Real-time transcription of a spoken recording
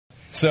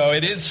So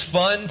it is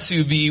fun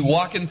to be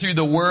walking through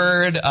the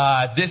Word.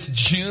 This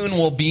June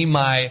will be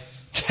my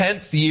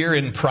 10th year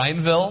in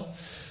Prineville.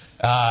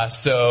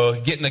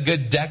 So getting a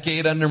good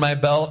decade under my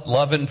belt,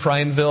 loving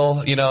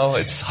Prineville,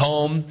 it's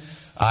home.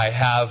 I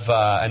have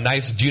a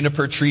nice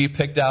juniper tree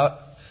picked out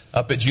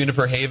up at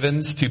Juniper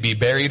Havens to be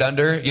buried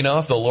under,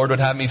 if the Lord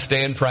would have me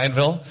stay in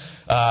Prineville.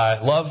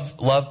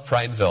 Love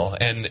Prineville.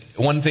 And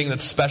one thing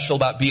that's special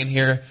about being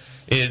here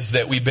is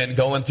that we've been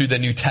going through the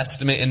New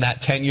Testament in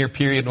that 10-year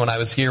period. When I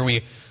was here,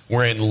 we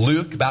were in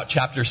Luke, about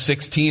chapter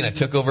 16. I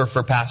took over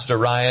for Pastor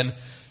Ryan,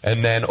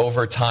 and then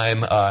over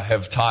time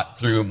have taught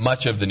through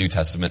much of the New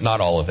Testament,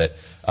 not all of it.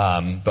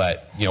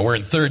 But we're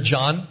in 3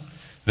 John,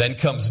 then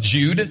comes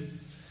Jude,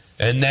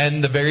 and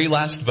then the very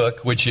last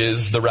book, which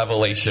is the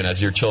Revelation,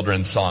 as your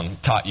children's song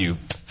taught you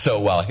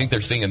so well. I think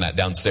they're singing that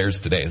downstairs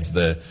today, is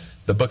the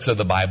books of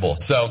the Bible.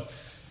 So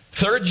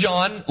 3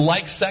 John,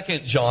 like 2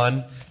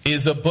 John,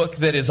 is a book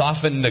that is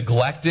often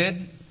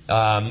neglected.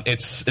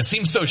 It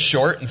seems so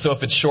short, and so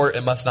if it's short,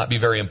 it must not be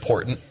very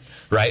important,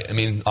 right? I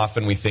mean,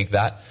 often we think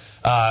that.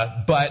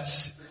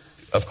 But,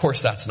 of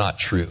course, that's not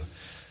true.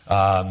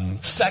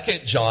 2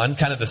 John,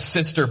 kind of the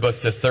sister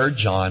book to 3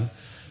 John,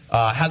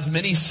 has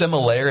many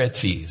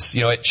similarities.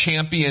 It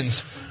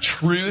champions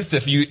truth.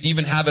 If you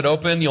even have it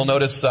open, you'll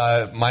notice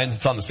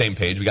it's on the same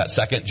page. We got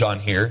 2 John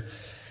here.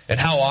 And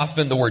how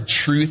often the word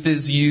truth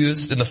is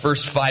used in the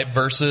first 5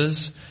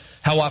 verses.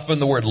 How often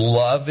the word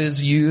love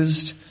is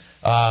used.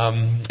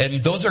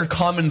 And those are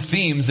common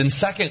themes in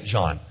 2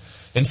 John.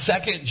 In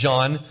 2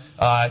 John,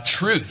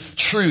 truth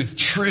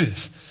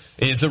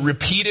is a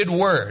repeated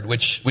word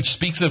which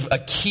speaks of a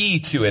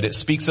key to it. It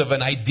speaks of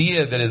an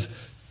idea that is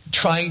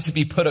trying to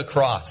be put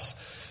across.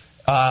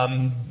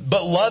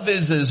 But love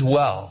is as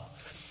well.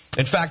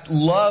 In fact,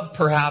 love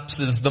perhaps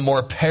is the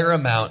more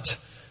paramount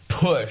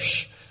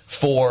push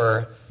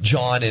for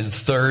John in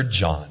 3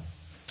 John.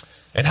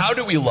 And how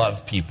do we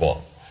love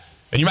people?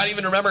 And you might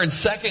even remember in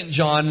 2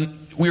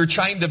 John, we were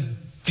trying to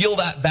feel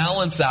that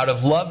balance out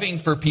of loving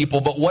for people,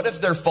 but what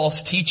if they're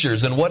false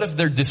teachers? And what if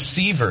they're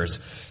deceivers?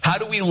 How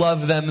do we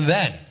love them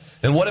then?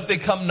 And what if they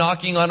come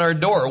knocking on our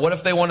door? What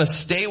if they want to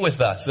stay with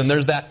us? And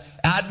there's that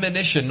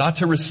admonition not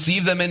to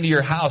receive them into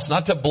your house,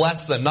 not to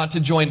bless them, not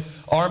to join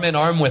arm in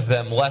arm with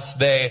them, lest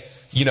they,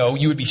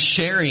 you would be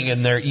sharing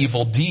in their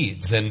evil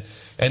deeds. And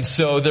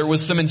so there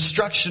was some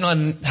instruction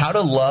on how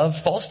to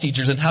love false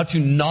teachers and how to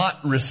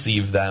not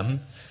receive them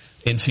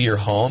into your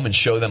home and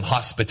show them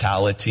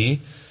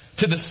hospitality,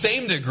 to the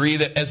same degree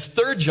that as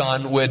 3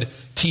 John would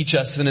teach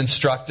us and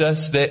instruct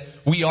us that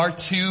we are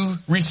to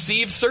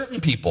receive certain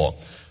people.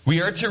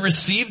 We are to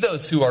receive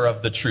those who are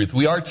of the truth.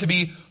 We are to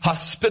be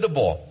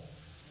hospitable.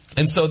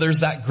 And so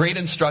there's that great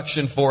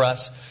instruction for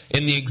us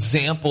in the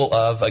example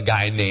of a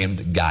guy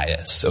named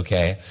Gaius,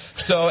 okay?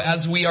 So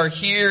as we are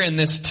here in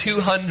this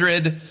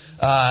 200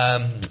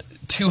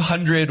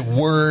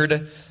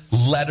 word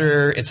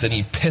letter, it's an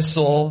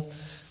epistle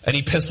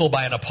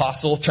by an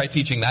apostle. Try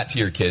teaching that to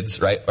your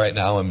kids, right? Right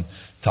now I'm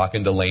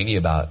talking to Lainey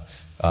about,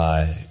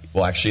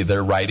 actually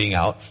they're writing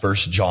out 1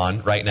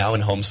 John right now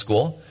in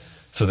homeschool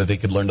so that they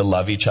could learn to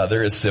love each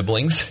other as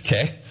siblings,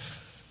 okay?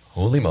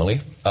 Holy moly.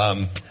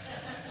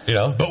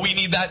 But we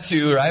need that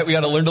too, right? We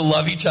gotta learn to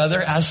love each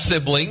other as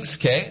siblings,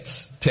 okay?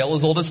 It's tale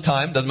as old as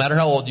time, doesn't matter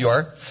how old you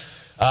are.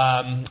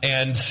 And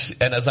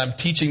as I'm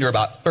teaching her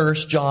about 1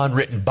 John,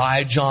 written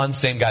by John,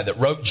 same guy that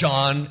wrote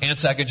John and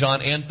 2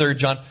 John and 3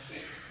 John,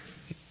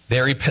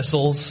 they're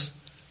epistles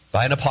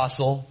by an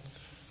apostle,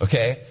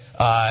 okay?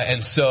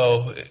 And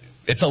so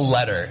it's a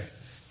letter.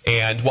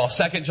 And while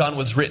 2 John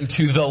was written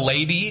to the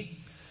lady,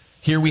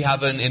 here we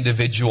have an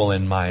individual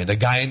in mind, a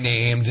guy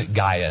named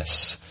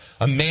Gaius.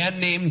 A man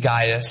named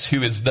Gaius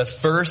who is the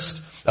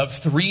first of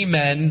 3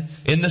 men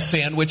in the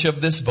sandwich of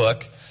this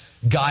book.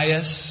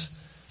 Gaius,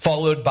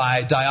 followed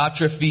by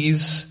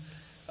Diotrephes,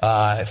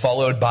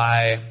 followed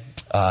by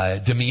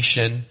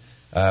Domitian,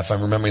 if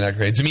I'm remembering that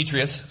correctly.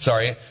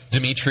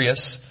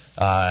 Demetrius.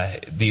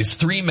 These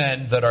 3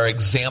 men that are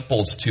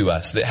examples to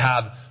us, that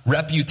have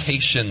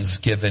reputations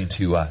given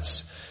to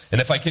us. And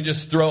if I can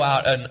just throw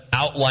out an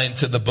outline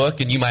to the book,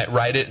 and you might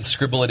write it and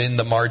scribble it in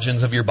the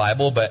margins of your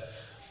Bible, but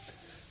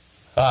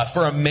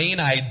for a main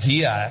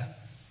idea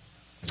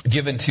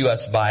given to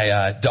us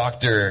by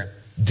Dr.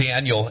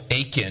 Daniel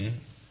Akin,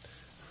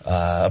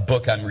 a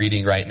book I'm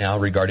reading right now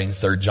regarding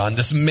 3 John.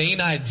 This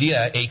main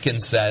idea, Akin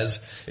says,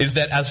 is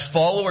that as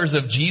followers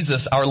of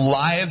Jesus, our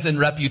lives and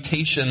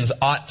reputations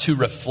ought to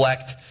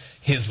reflect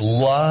His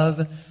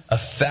love,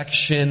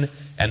 affection,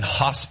 and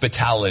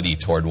hospitality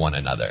toward one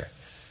another.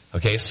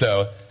 Okay,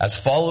 so as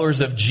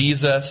followers of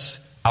Jesus,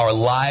 our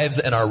lives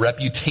and our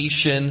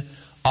reputation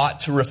ought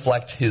to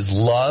reflect His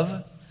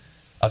love,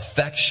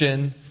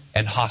 affection,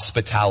 and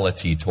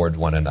hospitality toward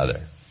one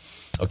another.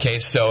 Okay,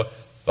 so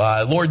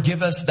Lord,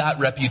 give us that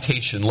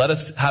reputation. Let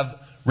us have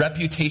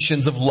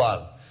reputations of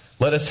love.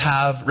 Let us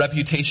have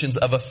reputations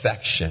of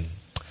affection.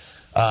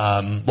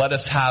 Let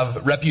us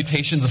have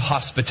reputations of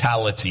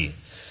hospitality.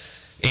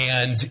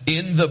 And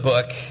in the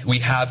book, we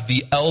have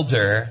the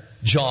elder,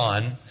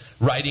 John,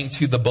 writing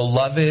to the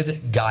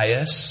beloved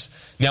Gaius.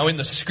 Now in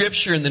the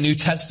scripture in the New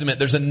Testament,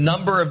 there's a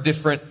number of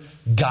different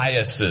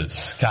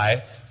Gaiuses.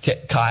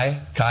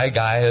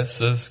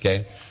 Gaiuses,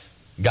 okay.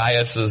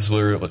 Gaius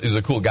is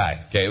a cool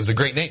guy, okay. It was a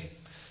great name.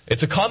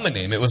 It's a common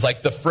name. It was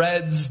like the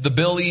Freds, the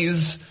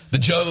Billies, the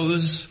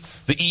Joes,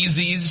 the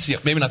Easies. Yeah,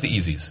 maybe not the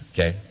Easies,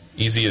 okay.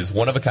 Easy is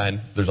one of a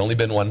kind. There's only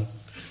been one.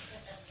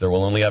 There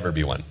will only ever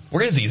be one.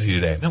 Where is Easy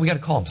today? Man, we gotta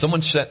call him.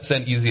 Someone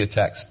send Easy a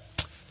text.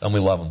 Tell him we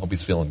love him. Hope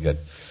he's feeling good.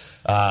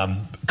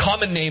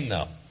 Common name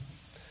though.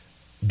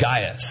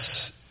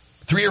 Gaius.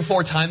 3 or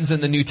 4 times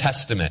in the New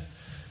Testament.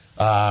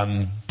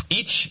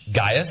 Each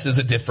Gaius is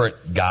a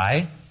different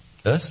guy.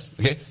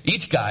 Okay.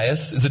 Each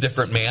Gaius is a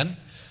different man,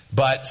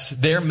 but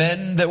they're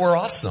men that were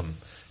awesome.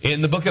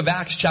 In the book of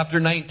Acts chapter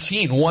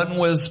 19, one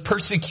was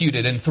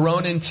persecuted and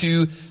thrown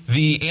into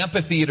the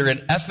amphitheater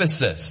in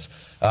Ephesus.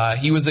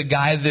 He was a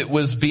guy that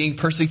was being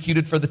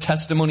persecuted for the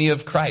testimony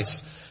of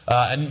Christ.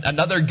 And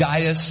another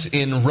Gaius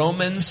in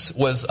Romans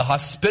was a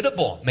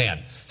hospitable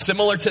man,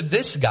 similar to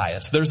this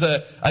Gaius. There's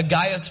a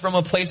Gaius from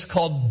a place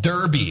called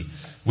Derbe,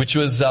 which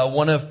was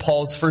one of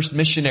Paul's first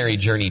missionary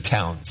journey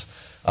towns.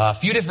 A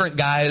few different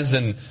guys,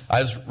 and I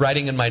was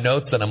writing in my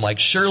notes, and I'm like,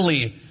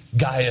 surely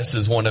Gaius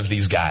is one of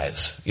these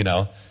guys, you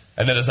know?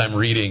 And then as I'm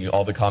reading,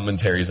 all the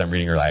commentaries I'm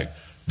reading are like,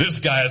 this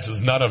Gaius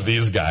is none of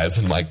these guys.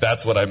 And like,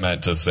 that's what I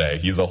meant to say.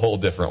 He's a whole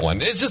different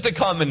one. It's just a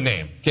common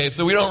name. Okay,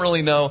 so we don't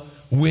really know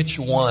which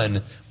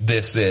one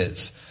this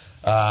is.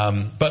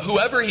 But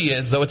whoever he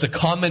is, though it's a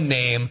common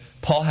name,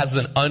 Paul has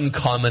an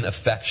uncommon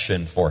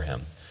affection for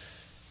him.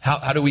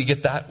 How do we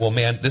get that? Well,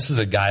 man, this is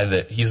a guy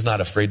that he's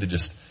not afraid to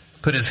just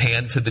put his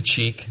hand to the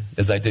cheek,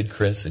 as I did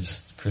Chris.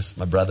 Chris,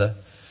 my brother.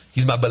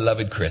 He's my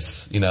beloved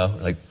Chris, you know,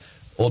 like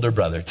older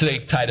brother. Today,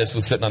 Titus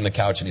was sitting on the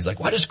couch and he's like,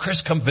 why does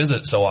Chris come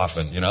visit so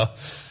often, you know?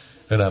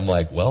 And I'm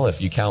like, well,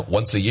 if you count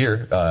once a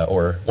year,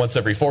 or once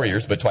every 4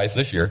 years, but twice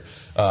this year,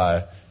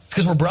 it's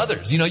because we're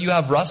brothers. You know, you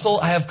have Russell,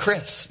 I have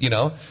Chris, you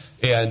know?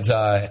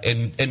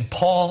 And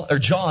Paul, or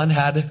John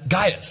had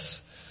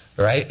Gaius,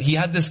 right? He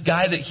had this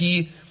guy that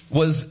he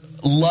was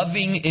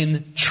loving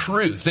in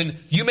truth. And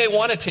you may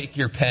want to take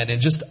your pen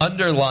and just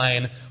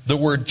underline the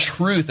word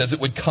truth as it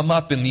would come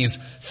up in these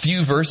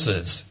few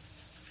verses.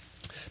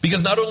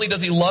 Because not only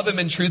does he love him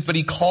in truth, but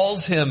he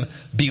calls him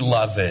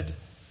beloved.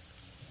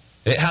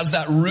 It has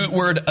that root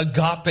word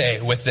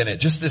agape within it.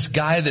 Just this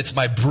guy that's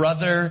my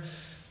brother.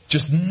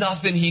 Just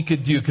nothing he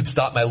could do could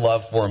stop my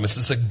love for him. It's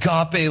this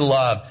agape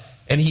love.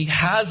 And he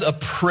has a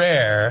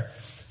prayer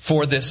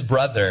for this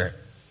brother.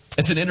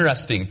 It's an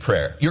interesting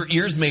prayer. Your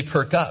ears may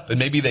perk up, and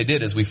maybe they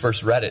did as we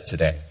first read it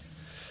today.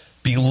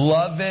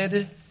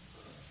 Beloved,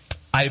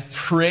 I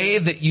pray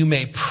that you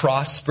may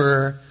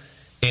prosper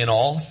in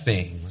all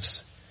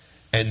things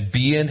and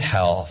be in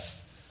health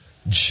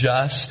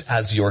just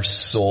as your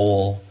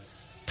soul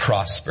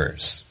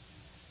prospers.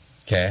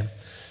 Okay?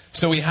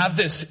 So we have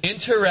this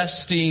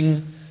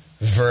interesting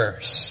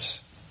verse.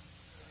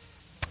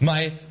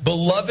 My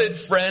beloved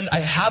friend, I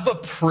have a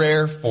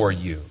prayer for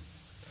you.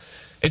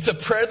 It's a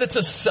prayer that's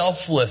a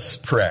selfless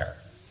prayer.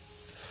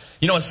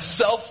 You know, a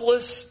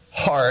selfless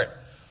heart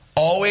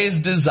always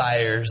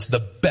desires the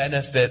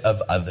benefit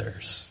of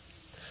others.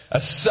 A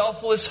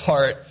selfless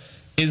heart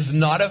is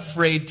not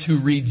afraid to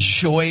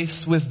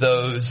rejoice with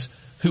those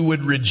who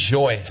would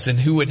rejoice and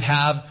who would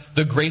have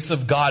the grace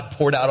of God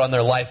poured out on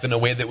their life in a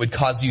way that would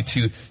cause you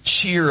to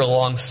cheer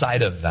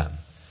alongside of them.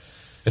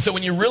 And so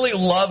when you really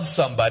love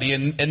somebody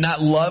and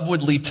that love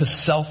would lead to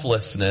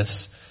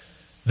selflessness,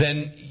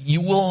 then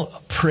you will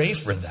pray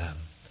for them.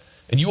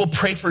 And you will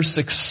pray for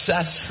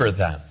success for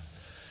them.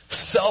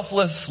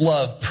 Selfless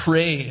love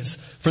prays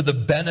for the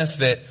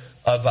benefit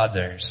of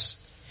others.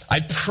 I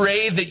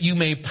pray that you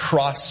may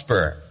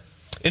prosper.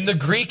 In the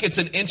Greek, it's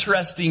an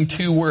interesting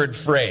 2-word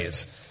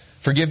phrase.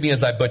 Forgive me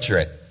as I butcher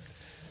it.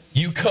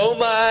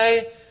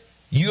 Eukomai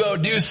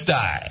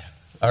euodustai.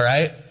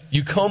 Alright?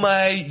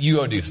 Eukomai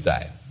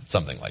euodustai.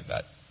 Something like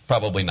that.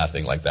 Probably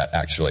nothing like that,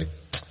 actually.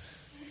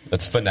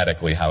 That's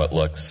phonetically how it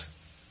looks.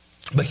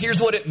 But here's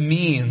what it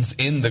means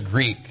in the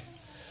Greek.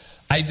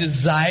 I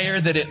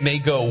desire that it may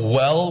go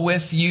well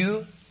with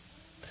you,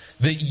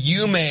 that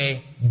you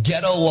may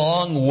get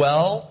along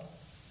well,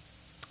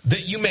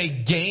 that you may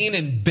gain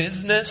in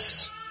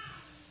business,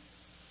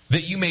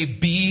 that you may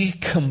be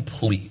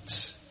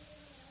complete.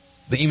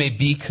 That you may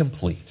be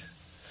complete.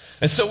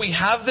 And so we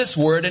have this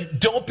word, and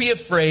don't be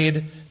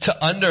afraid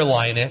to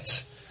underline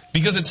it,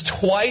 because it's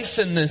twice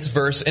in this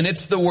verse, and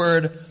it's the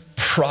word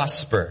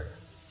prosper.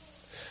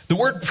 The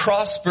word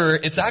prosper,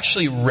 it's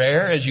actually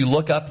rare as you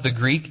look up the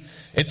Greek.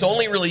 It's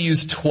only really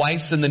used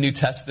twice in the New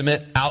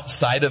Testament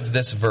outside of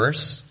this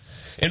verse.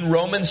 In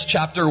Romans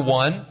chapter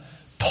 1,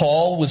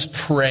 Paul was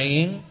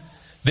praying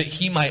that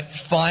he might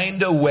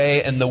find a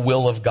way in the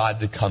will of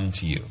God to come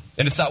to you.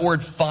 And it's that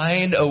word,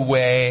 find a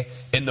way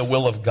in the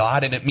will of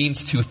God, and it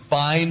means to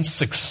find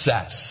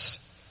success.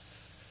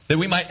 That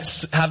we might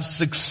have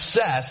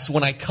success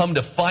when I come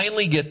to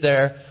finally get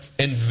there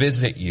and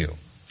visit you.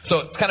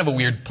 So it's kind of a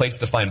weird place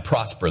to find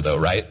prosper though,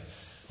 right?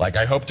 Like,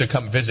 I hope to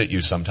come visit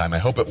you sometime. I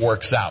hope it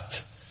works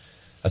out.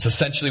 That's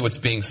essentially what's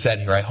being said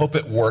here. I hope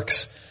it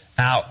works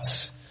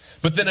out.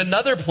 But then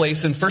another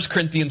place in 1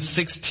 Corinthians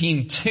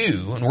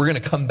 16:2, and we're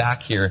going to come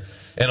back here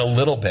in a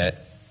little bit,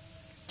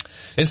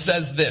 it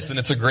says this, and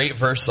it's a great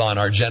verse on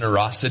our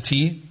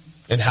generosity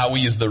and how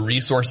we use the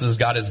resources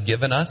God has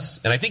given us.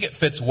 And I think it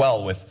fits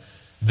well with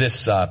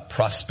this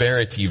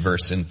prosperity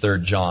verse in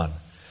 3 John.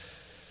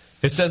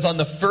 It says, on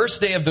the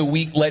first day of the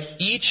week, let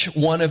each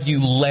one of you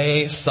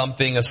lay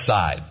something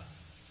aside.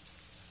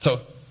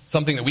 So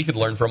something that we could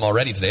learn from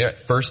already today. Right?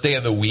 First day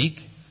of the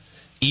week,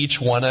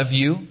 each one of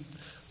you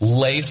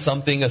lay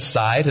something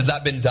aside. Has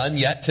that been done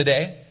yet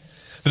today?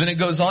 But then it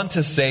goes on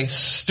to say,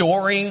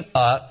 storing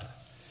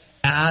up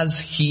as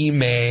he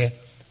may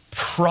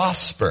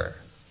prosper.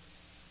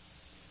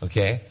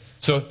 Okay?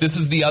 So this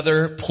is the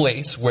other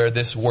place where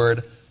this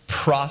word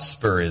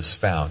prosper is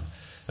found.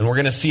 And we're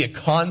going to see a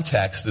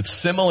context that's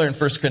similar in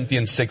 1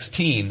 Corinthians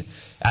 16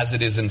 as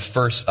it is in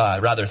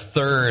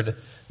 3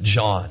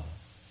 John.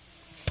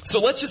 So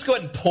let's just go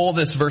ahead and pull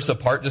this verse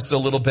apart just a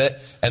little bit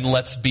and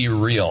let's be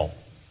real.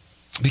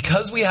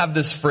 Because we have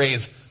this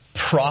phrase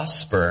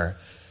prosper,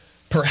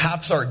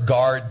 perhaps our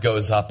guard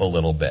goes up a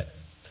little bit.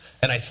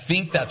 And I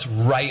think that's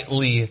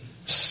rightly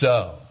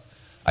so.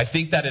 I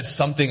think that is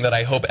something that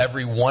I hope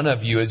every one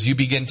of you, as you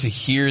begin to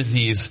hear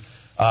these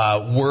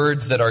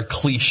words that are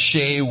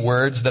cliche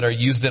words that are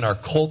used in our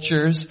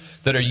cultures,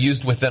 that are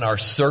used within our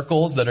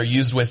circles, that are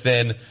used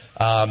within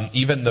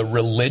even the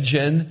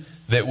religion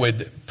that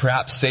would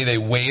perhaps say they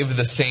wave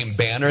the same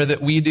banner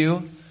that we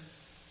do.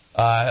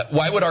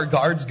 Why would our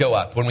guards go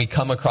up when we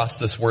come across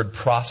this word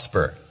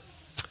prosper?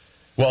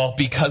 Well,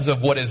 because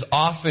of what is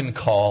often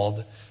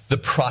called the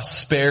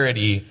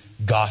prosperity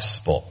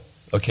gospel,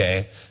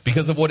 okay?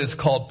 Because of what is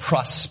called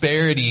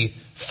prosperity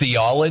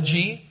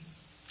theology,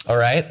 all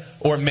right?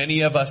 Or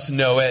many of us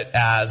know it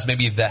as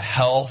maybe the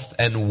health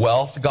and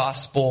wealth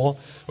gospel,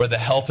 or the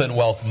health and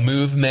wealth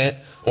movement,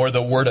 or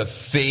the word of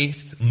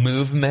faith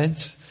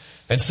movement.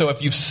 And so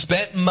if you've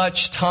spent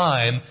much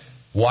time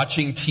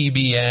watching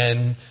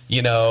TBN,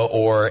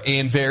 or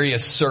in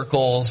various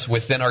circles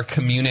within our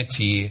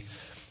community,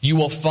 you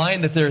will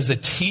find that there's a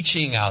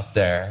teaching out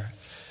there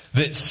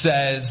that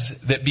says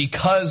that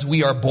because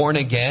we are born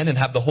again and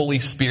have the Holy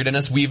Spirit in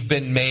us, we've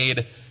been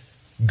made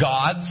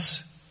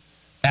gods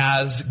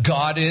as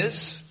God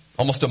is,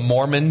 almost a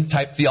Mormon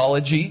type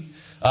theology,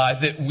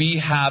 that we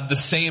have the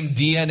same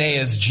DNA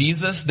as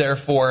Jesus,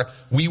 therefore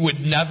we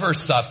would never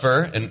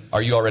suffer. And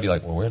are you already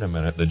like, well, wait a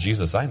minute, the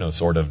Jesus I know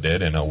sort of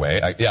did in a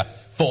way.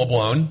 Full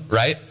blown,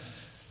 right?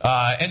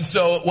 And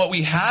so what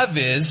we have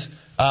is,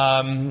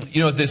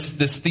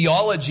 this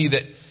theology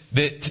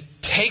that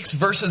takes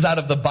verses out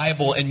of the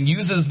Bible and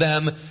uses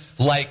them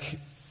like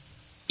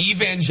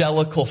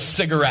evangelical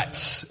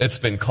cigarettes, it's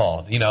been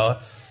called.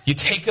 You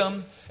take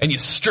them and you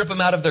strip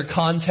them out of their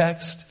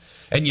context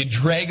and you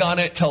drag on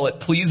it till it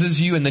pleases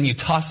you and then you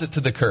toss it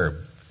to the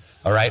curb.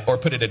 All right? Or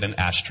put it in an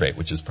ashtray,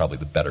 which is probably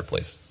the better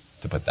place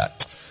to put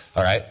that.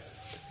 All right?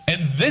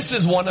 And this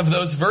is one of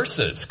those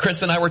verses.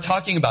 Chris and I were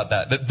talking about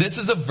that this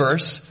is a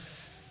verse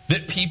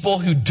that people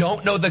who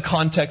don't know the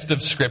context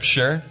of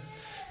Scripture,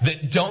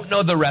 that don't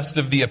know the rest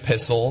of the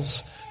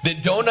epistles,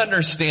 that don't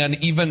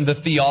understand even the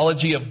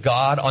theology of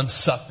God on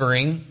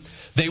suffering,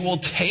 they will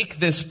take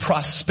this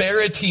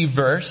prosperity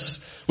verse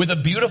with a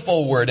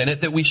beautiful word in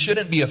it that we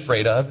shouldn't be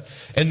afraid of,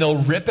 and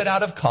they'll rip it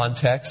out of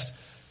context,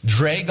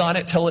 drag on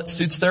it till it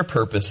suits their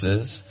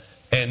purposes,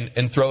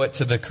 and throw it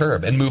to the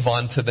curb and move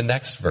on to the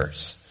next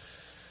verse.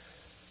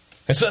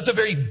 And so that's a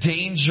very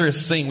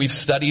dangerous thing. We've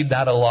studied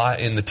that a lot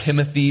in the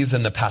Timothys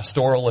and the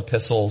pastoral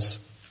epistles.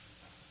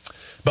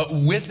 But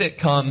with it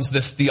comes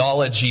this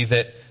theology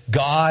that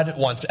God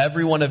wants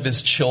every one of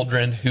His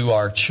children who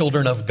are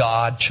children of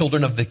God,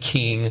 children of the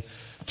King,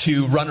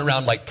 to run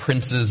around like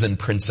princes and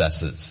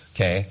princesses,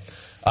 okay?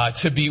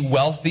 To be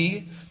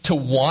wealthy, to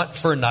want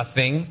for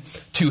nothing,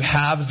 to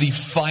have the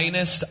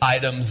finest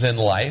items in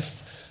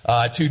life,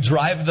 to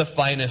drive the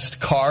finest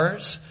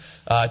cars,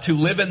 to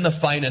live in the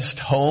finest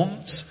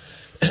homes,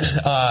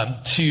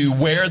 to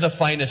wear the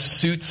finest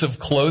suits of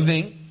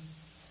clothing,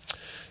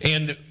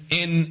 and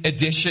in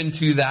addition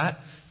to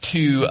that,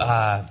 to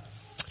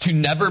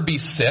never be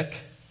sick,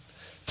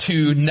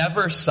 to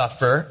never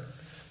suffer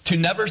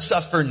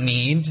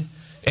need,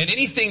 and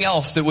anything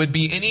else that would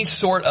be any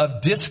sort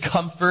of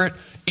discomfort,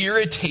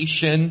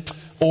 irritation,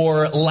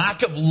 or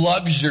lack of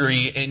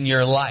luxury in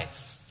your life.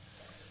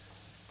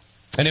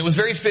 And it was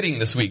very fitting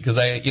this week because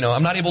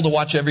I'm not able to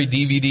watch every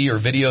DVD or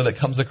video that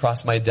comes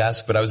across my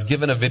desk, but I was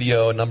given a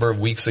video a number of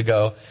weeks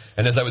ago,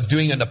 and as I was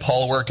doing a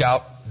Nepal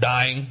workout,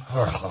 dying,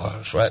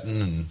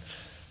 sweating and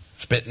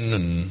spitting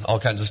and all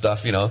kinds of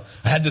stuff, I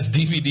had this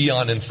DVD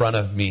on in front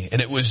of me,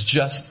 and it was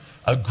just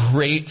a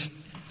great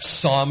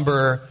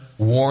somber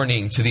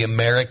warning to the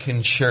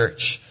American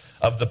church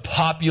of the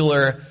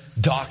popular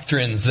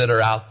doctrines that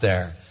are out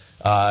there.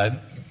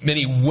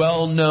 Many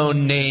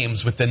well-known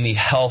names within the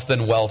health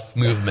and wealth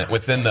movement,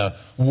 within the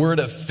word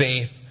of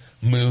faith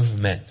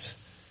movement,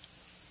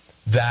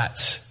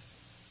 that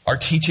are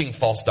teaching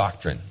false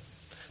doctrine.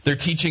 They're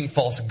teaching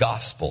false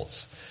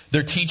gospels.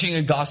 They're teaching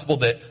a gospel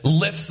that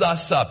lifts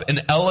us up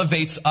and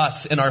elevates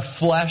us in our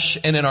flesh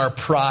and in our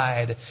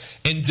pride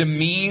and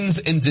demeans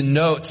and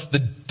denotes the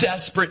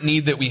desperate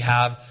need that we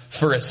have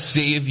for a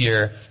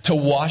Savior to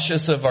wash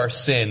us of our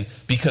sin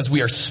because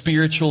we are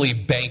spiritually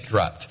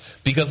bankrupt.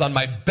 Because on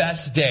my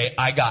best day,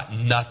 I got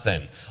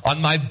nothing.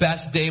 On my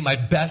best day, my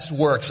best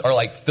works are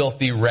like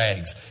filthy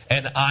rags.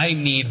 And I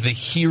need the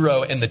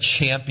hero and the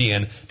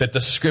champion that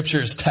the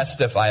scriptures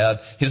testify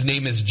of. His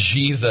name is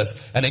Jesus.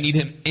 And I need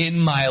him in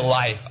my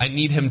life. I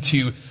need him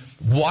to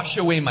wash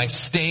away my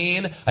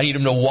stain. I need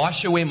him to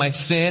wash away my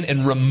sin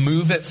and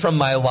remove it from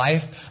my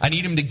life. I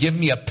need him to give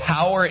me a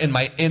power in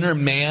my inner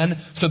man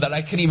so that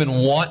I can even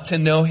want to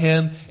know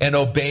him and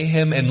obey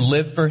him and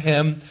live for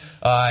him.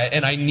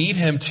 And I need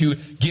him to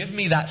give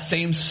me that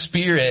same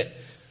spirit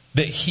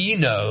that he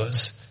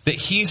knows, that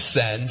he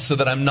sends, so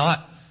that I'm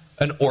not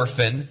an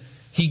orphan.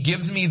 He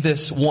gives me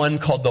this one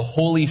called the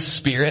Holy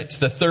Spirit,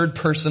 the third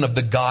person of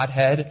the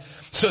Godhead,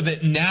 so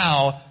that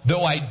now,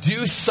 though I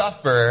do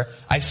suffer,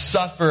 I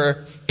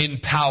suffer in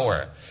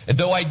power. And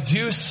though I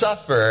do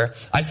suffer,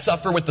 I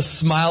suffer with a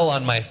smile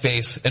on my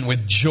face and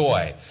with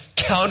joy,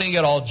 counting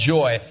it all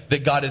joy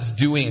that God is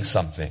doing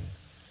something.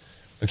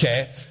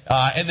 Okay?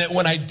 And that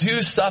when I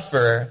do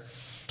suffer,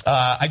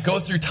 I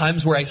go through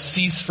times where I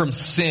cease from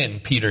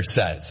sin, Peter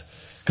says.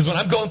 Because when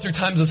I'm going through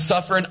times of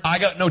suffering, I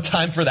got no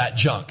time for that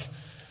junk.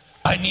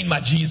 I need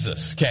my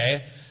Jesus,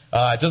 okay?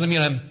 It doesn't mean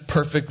I'm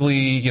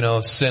perfectly,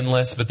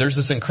 sinless, but there's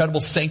this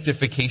incredible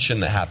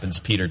sanctification that happens,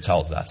 Peter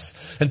tells us.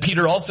 And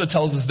Peter also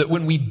tells us that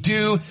when we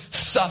do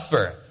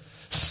suffer,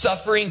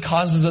 suffering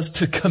causes us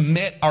to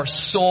commit our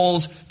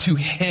souls to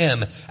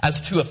him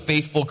as to a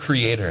faithful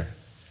creator.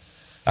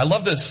 I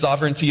love the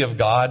sovereignty of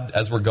God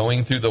as we're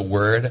going through the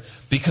Word,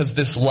 because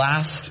this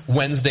last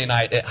Wednesday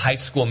night at high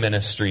school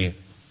ministry,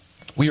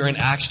 we were in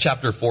Acts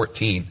chapter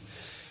 14.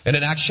 And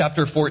in Acts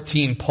chapter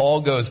 14, Paul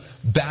goes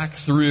back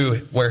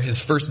through where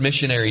his first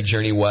missionary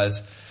journey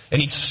was,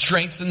 and he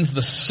strengthens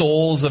the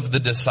souls of the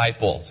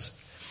disciples.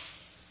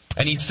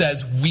 And he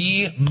says,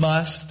 we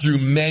must, through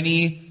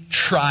many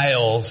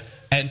trials,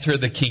 enter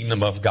the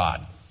kingdom of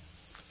God.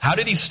 How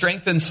did he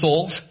strengthen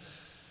souls?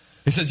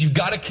 He says, you've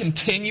got to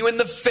continue in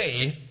the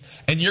faith,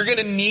 and you're going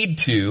to need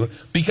to,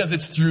 because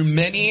it's through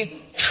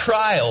many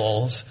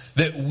trials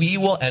that we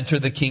will enter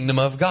the kingdom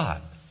of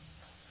God.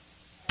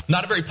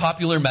 Not a very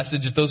popular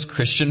message at those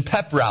Christian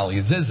pep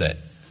rallies, is it?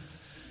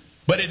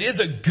 But it is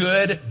a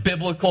good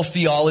biblical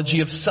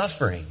theology of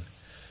suffering.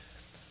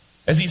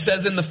 As he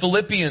says in the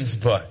Philippians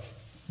book,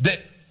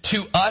 that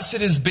to us it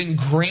has been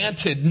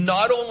granted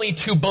not only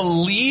to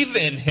believe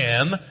in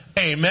him,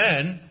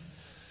 amen,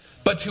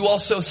 but to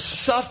also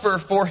suffer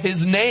for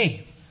his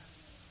name.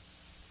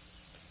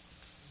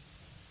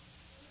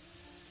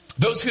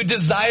 Those who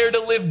desire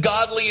to live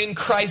godly in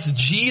Christ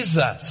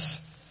Jesus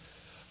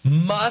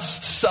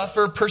must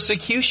suffer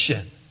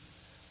persecution.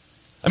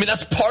 I mean,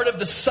 that's part of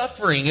the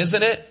suffering,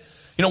 isn't it?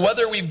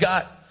 Whether we've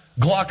got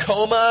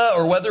glaucoma,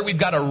 or whether we've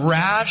got a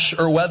rash,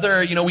 or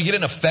whether, we get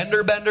in a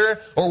fender bender,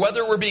 or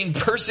whether we're being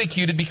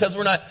persecuted because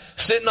we're not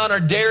sitting on our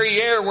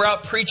derriere, we're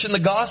out preaching the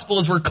gospel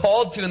as we're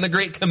called to in the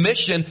Great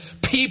Commission.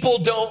 People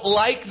don't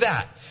like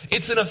that.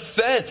 It's an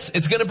offense.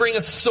 It's going to bring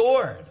a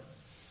sword.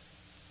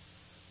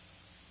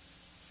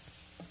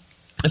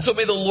 And so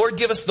may the Lord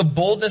give us the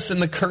boldness and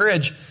the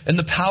courage and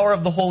the power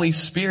of the Holy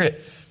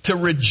Spirit to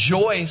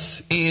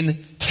rejoice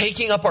in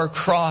taking up our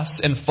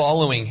cross and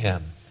following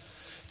him.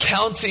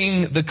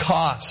 Counting the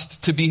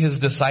cost to be his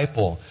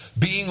disciple.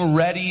 Being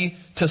ready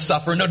to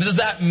suffer. No, does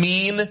that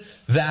mean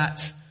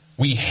that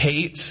we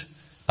hate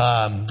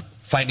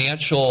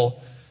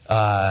financial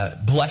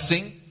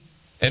blessing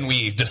and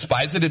we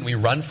despise it and we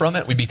run from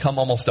it? We become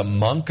almost a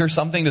monk or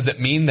something? Does it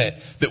mean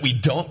that we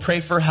don't pray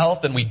for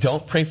health and we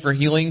don't pray for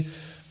healing?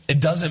 It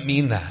doesn't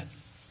mean that.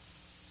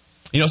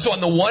 So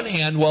on the one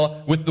hand,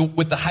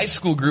 with the high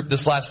school group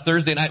this last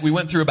Thursday night, we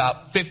went through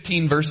about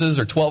 15 verses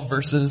or 12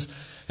 verses.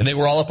 And they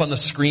were all up on the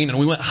screen, and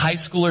we went high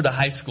schooler to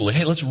high schooler.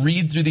 Hey, let's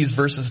read through these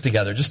verses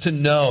together just to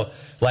know,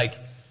 like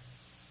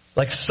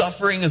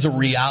suffering is a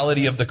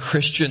reality of the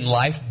Christian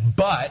life.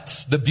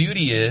 But the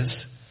beauty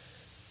is,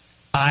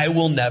 I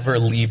will never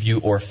leave you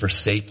or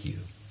forsake you.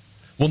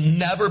 We'll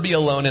never be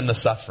alone in the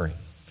suffering.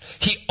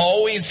 He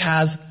always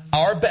has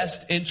our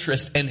best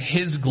interest and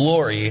his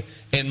glory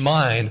in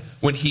mind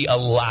when he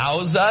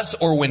allows us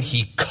or when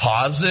he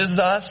causes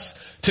us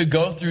to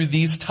go through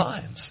these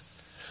times.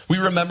 We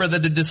remember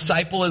that the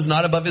disciple is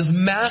not above his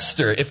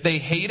master. If they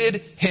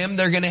hated him,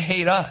 they're going to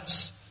hate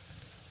us.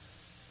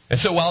 And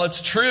so while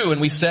it's true,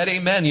 and we said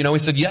amen, we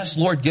said, yes,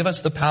 Lord, give us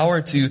the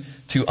power to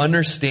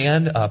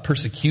understand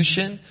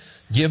persecution.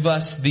 Give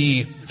us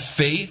the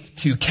faith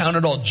to count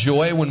it all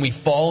joy when we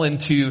fall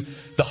into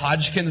the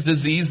Hodgkin's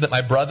disease that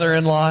my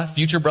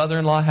future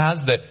brother-in-law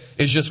has, that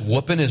is just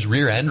whooping his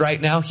rear end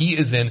right now. He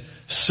is in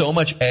so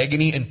much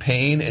agony and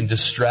pain and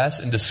distress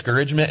and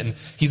discouragement, and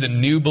he's a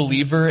new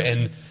believer,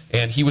 and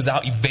he was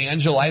out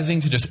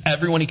evangelizing to just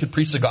everyone he could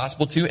preach the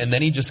gospel to, and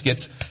then he just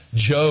gets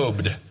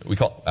jobbed. Do we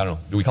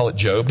call it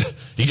jobbed?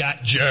 He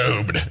got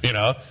jobbed,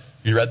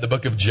 You read the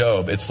book of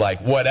Job. It's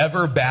like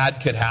whatever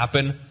bad could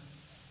happen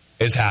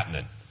is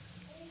happening.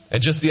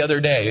 And just the other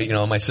day,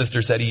 my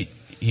sister said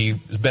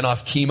he's been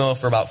off chemo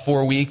for about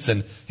 4 weeks,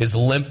 and his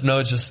lymph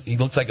nodes he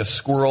looks like a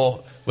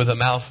squirrel with a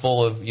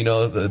mouthful of,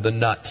 the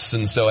nuts.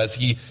 And so as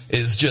he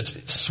is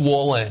just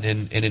swollen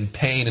and in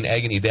pain and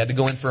agony, they had to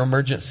go in for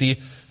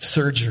emergency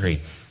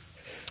surgery.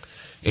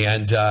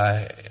 And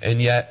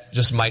yet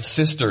just my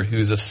sister,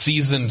 who's a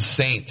seasoned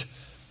saint,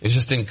 is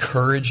just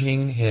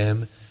encouraging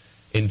him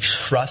in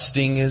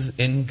trusting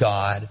in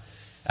God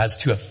as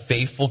to a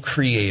faithful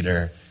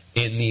creator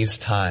in these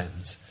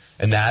times.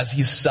 And as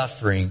he's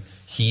suffering,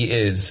 he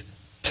is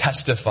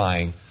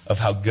testifying of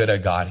how good a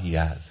God he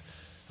has.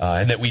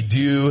 And that we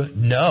do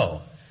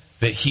know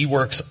that he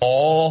works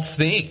all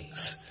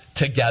things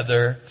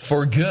together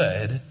for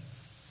good.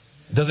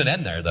 It doesn't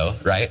end there though,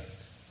 right?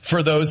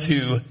 For those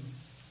who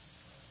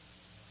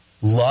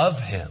love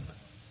him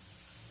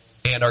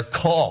and are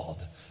called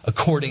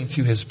according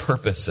to his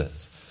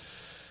purposes.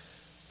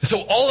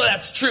 So all of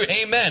that's true.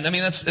 Amen. I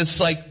mean, it's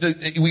like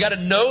we got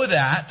to know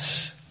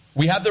that.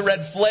 We have the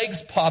red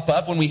flags pop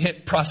up when we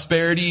hit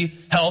prosperity,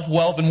 health,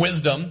 wealth, and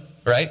wisdom,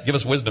 right? Give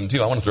us wisdom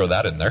too. I want to throw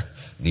that in there.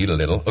 Need a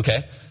little,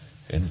 okay?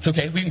 And it's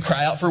okay. We can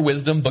cry out for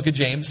wisdom, Book of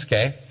James,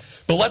 okay?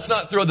 But let's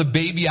not throw the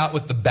baby out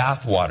with the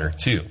bathwater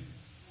too.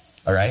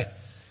 All right?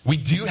 We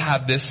do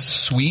have this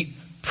sweet,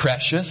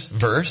 precious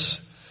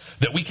verse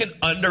that we can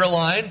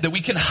underline, that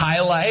we can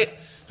highlight,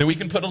 that we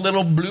can put a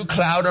little blue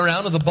cloud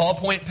around with a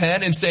ballpoint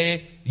pen and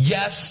say,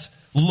 yes,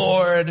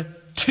 Lord,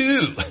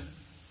 to.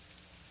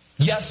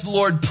 Yes,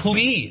 Lord,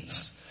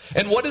 please.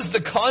 And what is the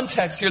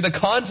context here? The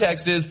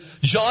context is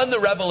John the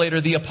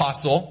Revelator, the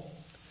apostle,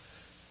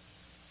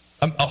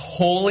 a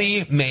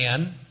holy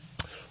man,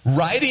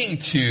 writing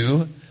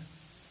to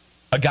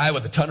a guy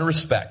with a ton of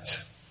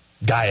respect,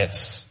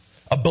 Gaius,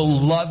 a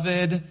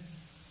beloved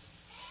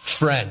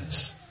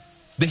friend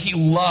that he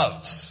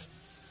loves.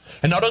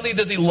 And not only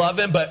does he love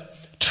him, but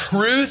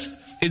truth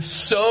is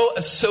so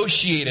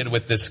associated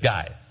with this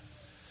guy.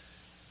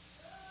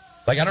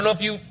 Like, I don't know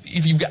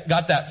if you've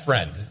got that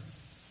friend.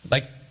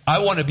 Like, I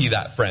want to be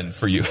that friend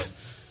for you.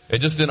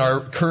 And just in our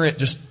current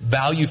just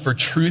value for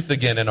truth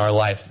again in our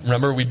life.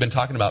 Remember, we've been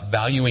talking about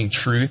valuing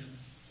truth.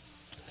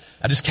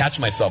 I just catch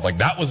myself like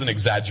that was an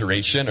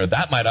exaggeration, or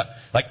that might,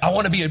 I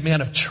want to be a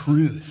man of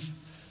truth.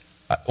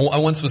 I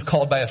once was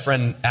called by a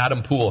friend,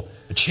 Adam Poole,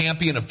 a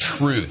champion of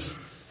truth.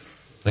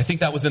 And I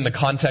think that was in the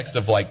context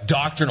of like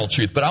doctrinal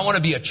truth. But I want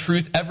to be a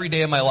truth every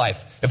day of my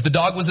life. If the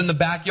dog was in the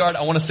backyard,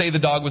 I want to say the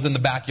dog was in the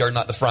backyard,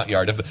 not the front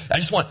yard.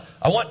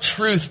 I want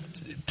truth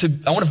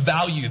I want to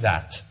value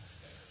that.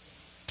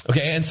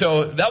 Okay, and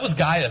so that was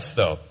Gaius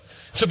though.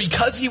 So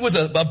because he was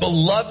a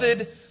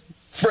beloved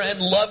friend,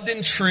 loved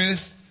in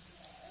truth,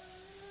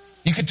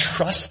 you could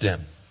trust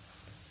him.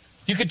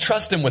 You could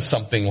trust him with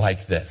something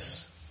like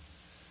this.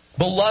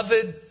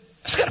 Beloved,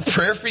 I just got a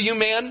prayer for you,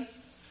 man.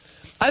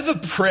 I have a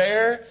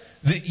prayer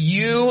that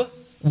you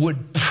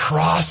would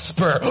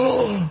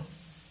prosper.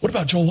 What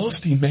about Joel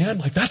Osteen, man?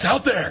 Like, that's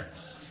out there.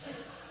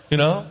 What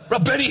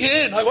about Benny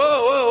Hinn? Like,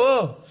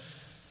 whoa.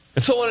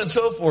 And so on and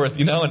so forth,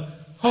 and,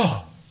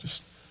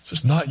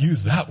 just not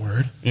use that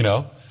word,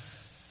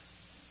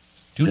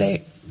 It's too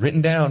late.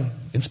 Written down.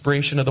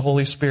 Inspiration of the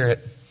Holy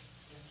Spirit.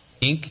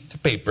 Ink to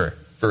paper.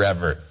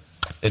 Forever.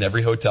 In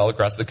every hotel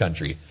across the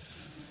country.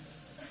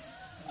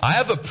 I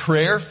have a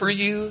prayer for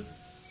you,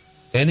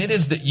 and it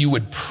is that you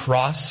would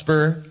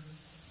prosper,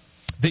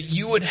 that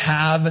you would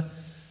have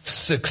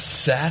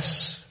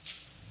success.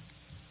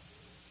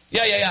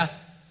 Yeah.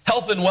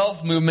 Health and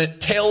wealth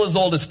movement, tale as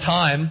old as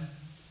time.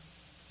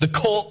 The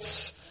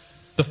cults,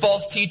 the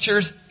false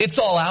teachers, it's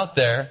all out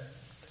there.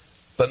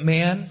 But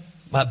man,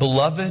 my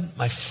beloved,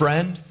 my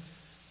friend,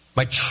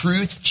 my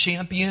truth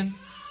champion,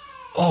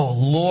 oh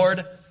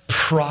Lord,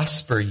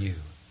 prosper you.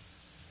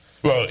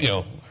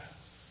 Well,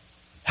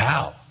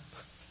 how?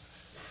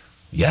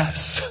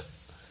 Yes.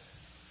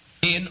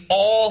 In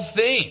all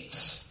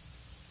things.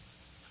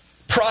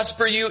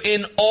 Prosper you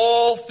in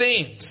all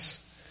things.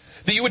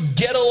 That you would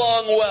get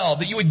along well.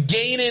 That you would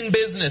gain in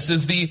business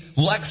is the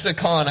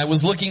lexicon I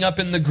was looking up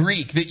in the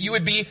Greek. That you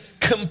would be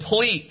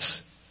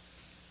complete.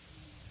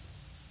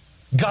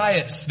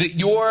 Gaius, that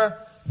your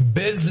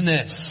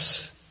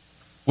business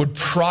would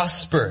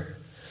prosper.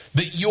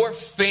 That your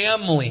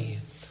family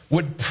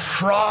would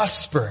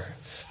prosper.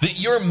 That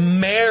your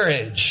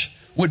marriage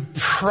would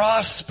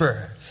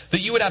prosper. That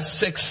you would have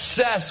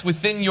success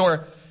within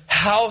your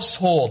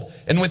household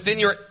and within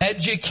your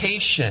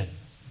education.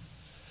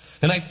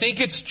 And I think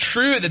it's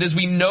true that as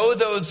we know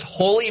those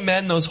holy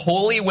men, those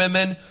holy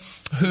women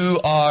who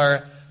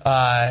are,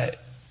 as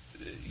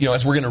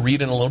we're going to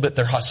read in a little bit,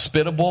 they're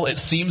hospitable. It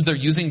seems they're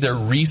using their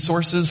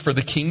resources for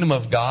the kingdom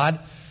of God.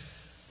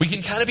 We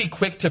can kind of be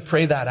quick to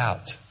pray that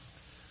out.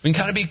 We can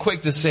kind of be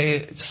quick to say,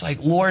 it's like,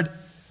 Lord,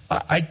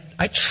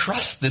 I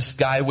trust this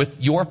guy with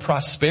your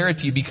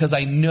prosperity because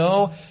I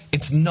know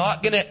it's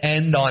not going to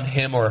end on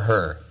him or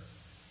her.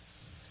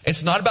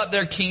 It's not about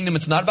their kingdom.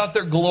 It's not about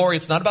their glory.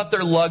 It's not about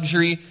their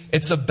luxury.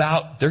 It's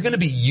about they're going to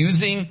be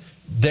using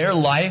their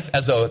life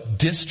as a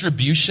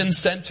distribution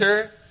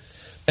center.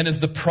 And as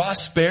the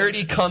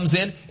prosperity comes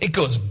in, it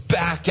goes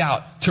back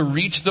out to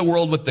reach the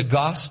world with the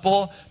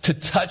gospel, to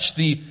touch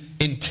the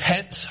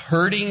intense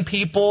hurting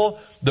people,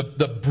 the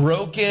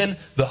broken,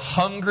 the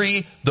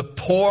hungry, the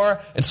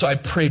poor. And so I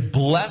pray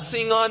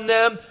blessing on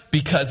them,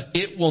 because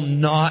it will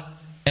not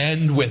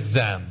end with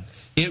them.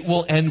 It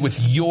will end with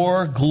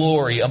your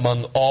glory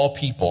among all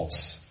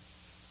peoples.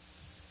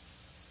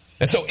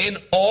 And so in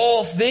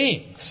all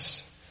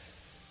things,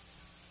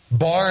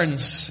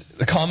 Barnes,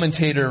 the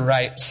commentator,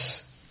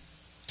 writes,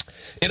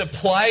 it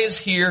applies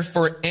here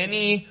for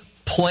any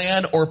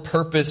plan or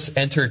purpose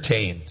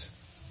entertained.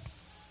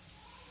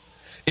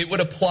 It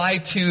would apply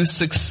to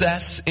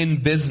success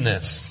in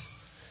business,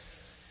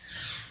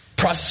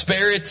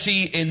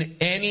 prosperity in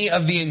any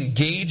of the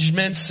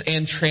engagements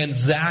and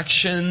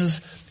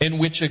transactions in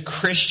which a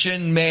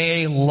Christian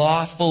may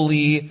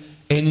lawfully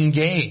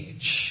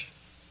engage.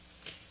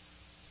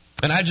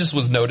 And I just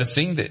was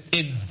noticing that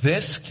in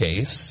this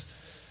case,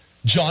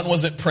 John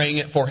wasn't praying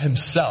it for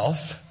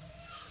himself.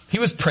 He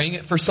was praying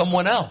it for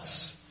someone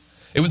else.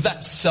 It was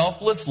that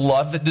selfless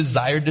love that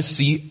desired to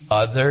see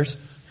others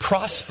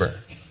prosper.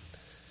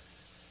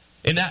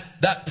 And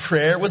that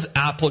prayer was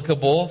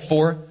applicable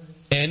for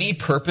any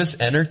purpose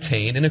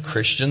entertained in a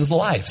Christian's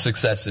life.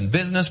 Success in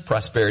business,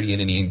 prosperity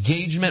in any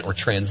engagement or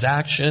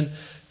transaction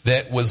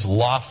that was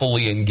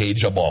lawfully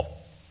engageable.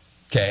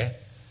 Okay?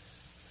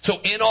 So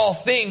in all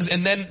things,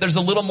 and then there's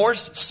a little more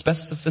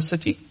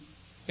specificity.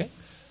 Okay?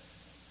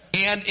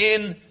 And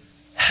in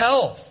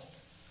health.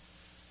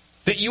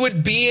 That you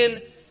would be in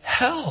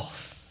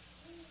health.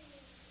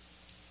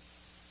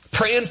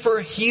 Praying for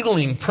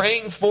healing,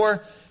 praying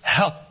for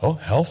health. Oh,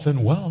 health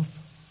and wealth.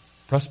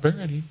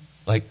 Prosperity.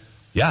 Like,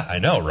 yeah, I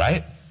know,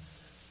 right?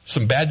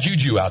 Some bad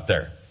juju out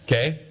there,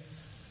 okay?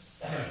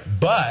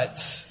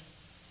 But,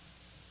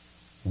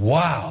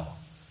 wow,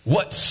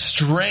 what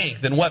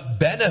strength and what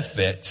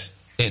benefit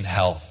in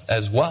health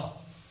as well.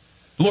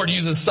 Lord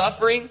uses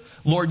suffering.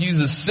 Lord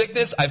uses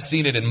sickness. I've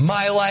seen it in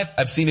my life.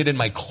 I've seen it in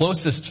my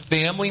closest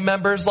family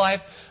member's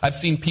life. I've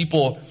seen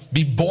people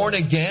be born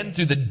again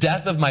through the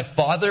death of my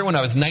father when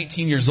I was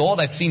 19 years old.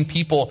 I've seen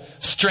people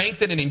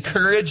strengthened and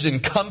encouraged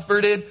and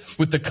comforted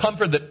with the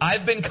comfort that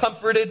I've been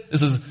comforted.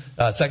 This is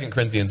 2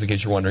 Corinthians, in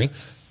case you're wondering.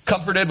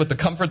 Comforted with the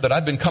comfort that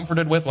I've been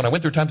comforted with when I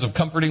went through times of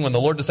comforting when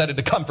the Lord decided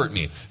to comfort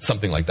me.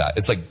 Something like that.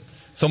 It's like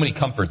so many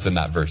comforts in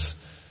that verse.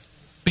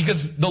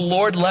 Because the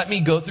Lord let me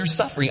go through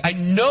suffering. I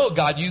know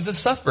God uses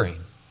suffering.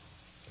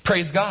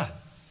 Praise God.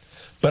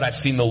 But I've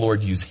seen the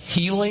Lord use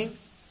healing,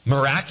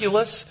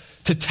 miraculous,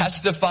 to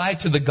testify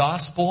to the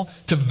gospel,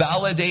 to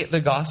validate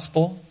the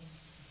gospel.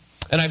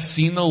 And I've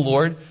seen the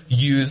Lord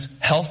use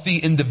healthy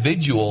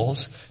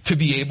individuals to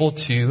be able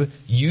to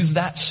use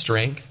that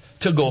strength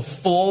to go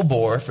full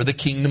bore for the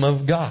kingdom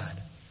of God.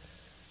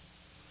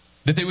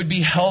 That they would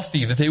be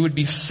healthy, that they would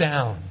be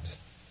sound.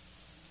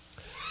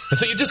 And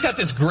so you just got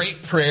this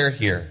great prayer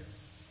here.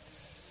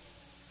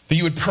 That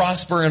you would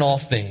prosper in all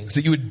things.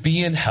 That you would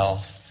be in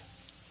health.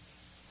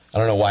 I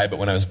don't know why, but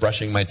when I was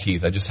brushing my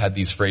teeth, I just had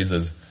these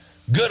phrases,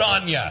 good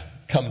on ya,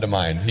 come to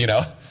mind, you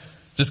know?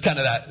 Just kind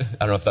of that,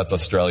 I don't know if that's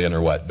Australian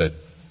or what, but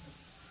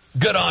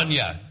good on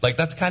ya. Like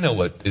that's kind of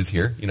what is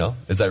here, you know?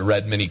 As I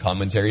read many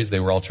commentaries, they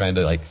were all trying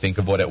to like think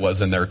of what it was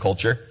in their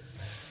culture.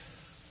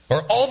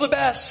 Or all the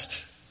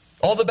best.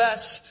 All the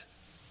best.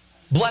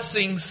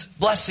 Blessings.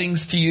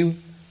 Blessings to you.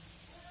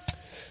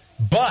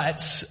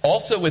 But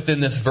also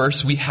within this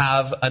verse, we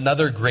have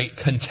another great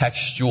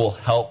contextual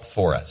help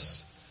for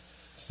us.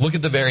 Look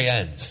at the very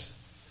end.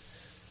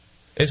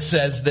 It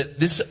says that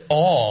this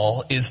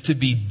all is to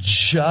be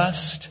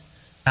just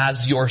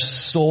as your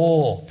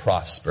soul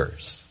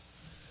prospers.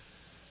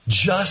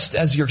 Just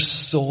as your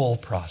soul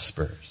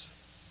prospers.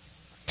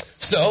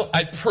 So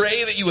I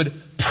pray that you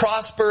would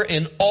prosper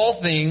in all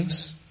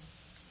things,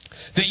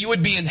 that you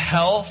would be in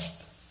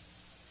health.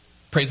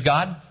 Praise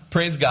God.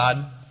 Praise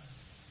God.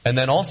 And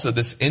then also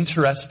this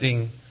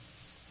interesting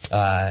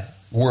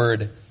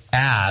word,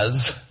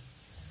 as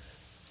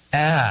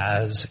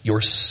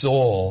your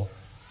soul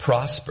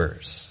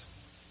prospers.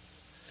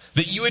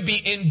 That you would be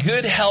in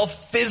good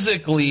health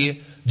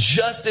physically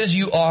just as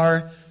you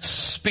are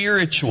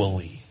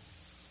spiritually.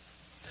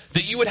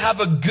 That you would have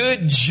a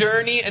good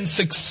journey and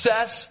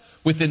success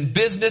within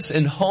business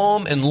and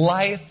home and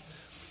life,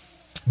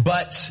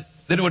 but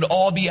that it would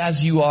all be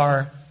as you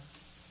are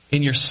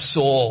in your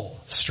soul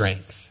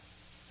strength.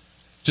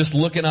 Just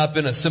looking up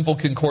in a simple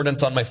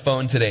concordance on my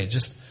phone today,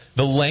 just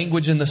the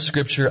language in the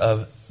scripture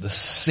of the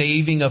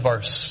saving of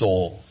our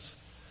souls.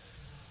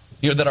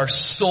 You know, that our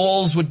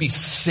souls would be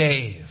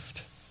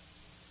saved.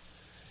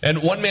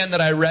 And one man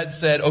that I read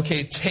said,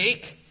 okay,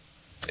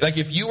 like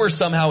if you were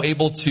somehow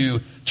able to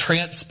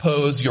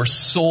transpose your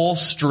soul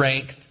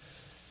strength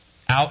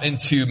out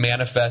into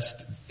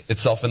manifest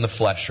itself in the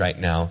flesh right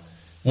now,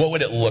 what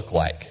would it look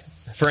like?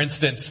 For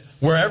instance,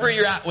 wherever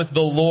you're at with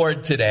the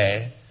Lord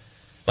today,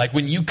 like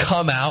when you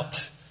come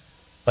out,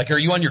 like are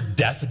you on your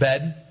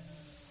deathbed?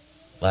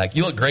 Like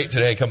you look great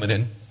today coming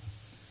in,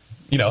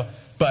 you know,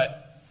 but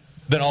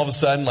then all of a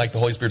sudden, like, the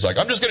Holy Spirit's like,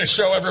 I'm just going to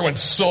show everyone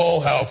soul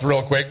health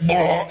real quick, you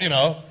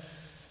know.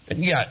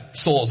 And you got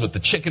souls with the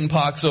chicken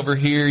pox over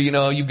here, you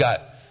know. You've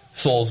got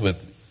souls with,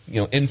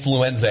 you know,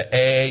 influenza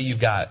A. You've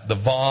got the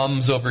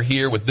VOMs over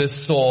here with this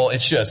soul.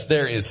 It's just,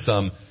 there is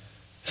some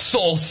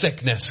soul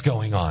sickness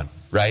going on,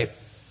 right?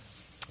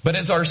 But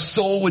as our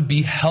soul would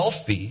be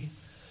healthy,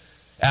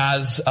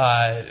 as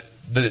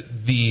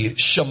the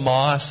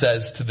Shema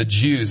says to the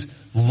Jews,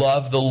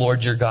 love the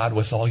Lord your God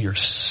with all your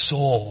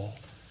soul.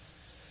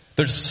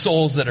 There's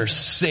souls that are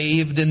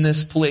saved in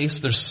this place.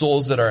 There's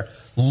souls that are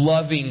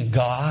loving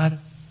God.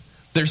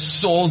 There's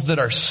souls that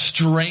are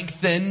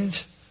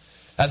strengthened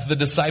as the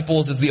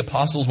disciples, as the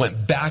apostles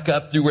went back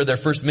up through where their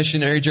first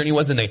missionary journey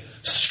was, and they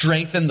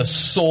strengthened the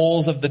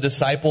souls of the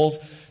disciples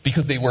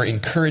because they were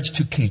encouraged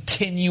to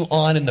continue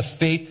on in the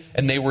faith,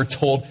 and they were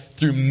told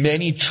through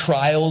many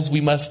trials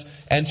we must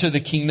enter the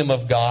kingdom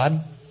of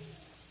God.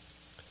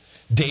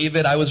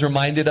 David, I was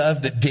reminded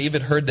of, that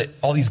David heard that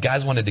all these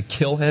guys wanted to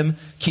kill him,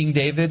 King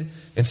David.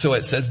 And so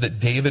it says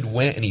that David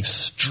went and he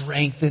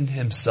strengthened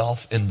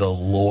himself in the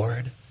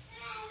Lord.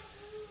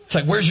 It's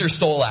like, where's your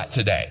soul at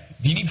today?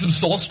 Do you need some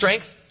soul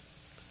strength?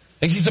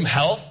 Do you need some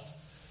health?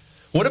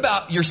 What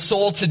about your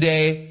soul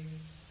today?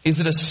 Is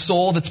it a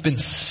soul that's been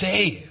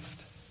saved?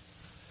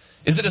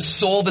 Is it a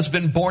soul that's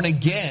been born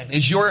again?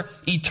 Is your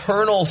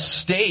eternal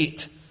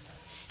state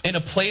in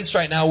a place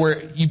right now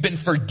where you've been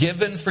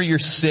forgiven for your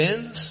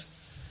sins?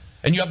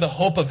 And you have the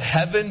hope of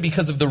heaven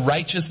because of the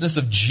righteousness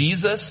of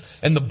Jesus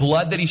and the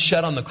blood that he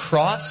shed on the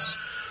cross?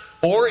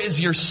 Or is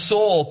your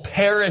soul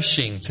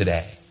perishing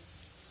today?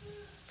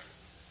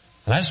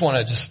 And I just want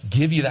to just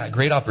give you that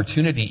great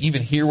opportunity,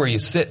 even here where you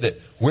sit,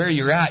 that where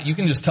you're at, you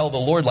can just tell the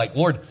Lord, like,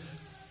 Lord,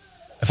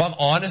 if I'm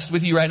honest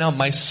with you right now,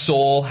 my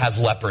soul has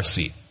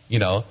leprosy, you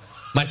know?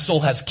 My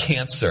soul has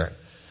cancer.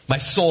 My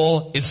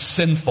soul is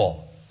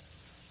sinful.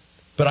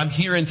 But I'm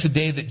hearing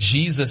today that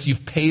Jesus,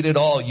 you've paid it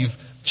all. You've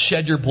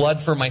shed your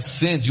blood for my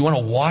sins. You want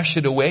to wash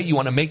it away? You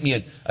want to make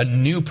me a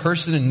new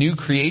person, a new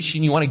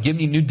creation? You want to give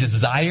me new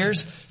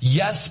desires?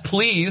 Yes,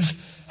 please.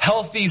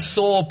 Healthy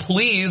soul,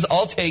 please.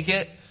 I'll take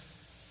it.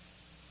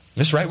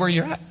 Just right where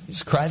you're at.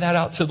 Just cry that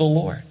out to the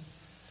Lord.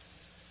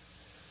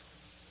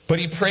 But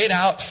he prayed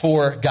out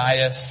for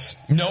Gaius,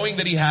 knowing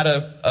that he had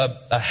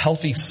a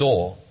healthy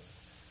soul.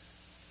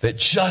 That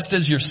just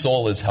as your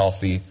soul is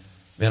healthy,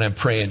 man, I'm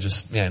praying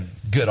just, man,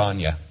 good on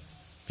you.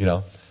 You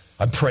know,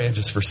 I'm praying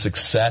just for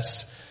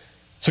success.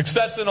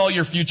 Success in all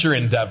your future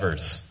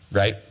endeavors,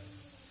 right?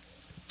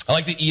 I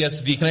like the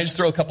ESV. Can I just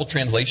throw a couple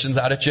translations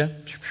out at you?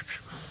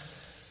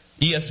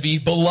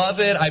 ESV,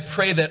 beloved, I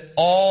pray that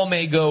all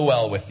may go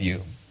well with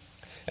you,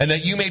 and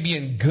that you may be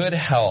in good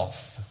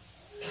health,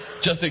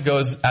 just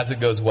as it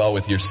goes well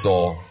with your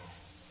soul.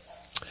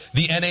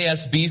 The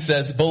NASB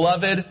says,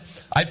 beloved,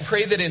 I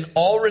pray that in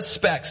all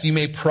respects you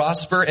may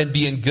prosper and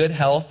be in good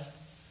health,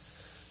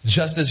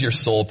 just as your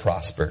soul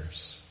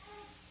prospers.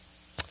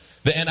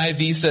 The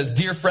NIV says,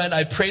 dear friend,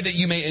 I pray that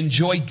you may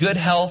enjoy good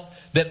health,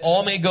 that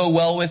all may go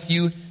well with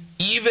you,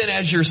 even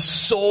as your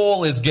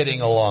soul is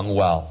getting along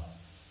well.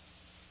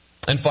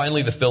 And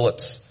finally, the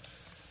Phillips,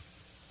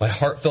 my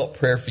heartfelt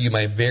prayer for you,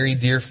 my very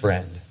dear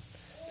friend,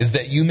 is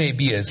that you may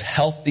be as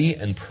healthy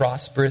and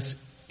prosperous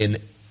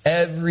in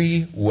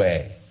every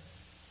way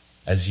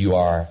as you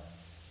are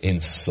in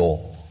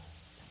soul.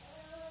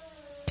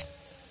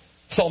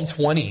 Psalm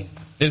 20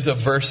 is a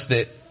verse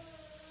that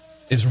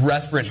is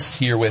referenced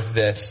here with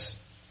this.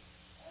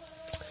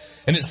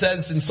 And it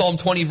says in Psalm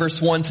 20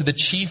 verse 1, to the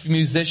chief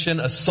musician,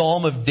 a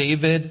psalm of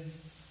David,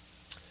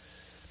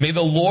 may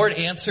the Lord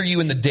answer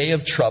you in the day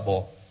of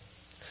trouble.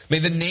 May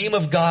the name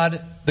of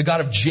God, the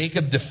God of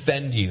Jacob,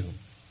 defend you.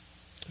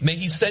 May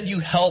he send you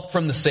help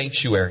from the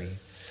sanctuary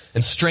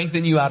and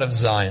strengthen you out of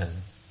Zion.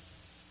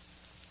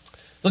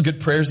 Well,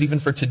 good prayers even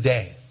for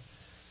today.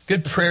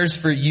 Good prayers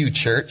for you,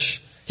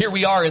 church. Here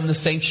we are in the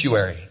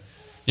sanctuary.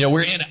 You know,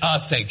 we're in a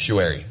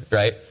sanctuary,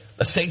 right?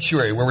 A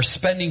sanctuary where we're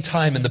spending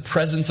time in the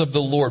presence of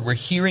the Lord. We're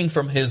hearing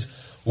from his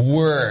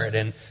word.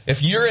 And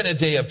if you're in a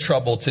day of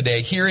trouble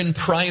today, here in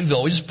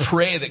Prineville, we just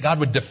pray that God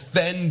would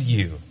defend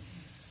you.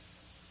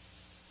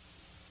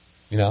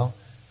 You know?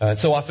 And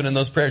so often in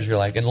those prayers, you're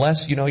like,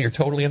 unless, you know, you're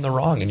totally in the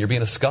wrong and you're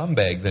being a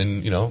scumbag,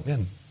 then, you know,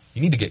 man,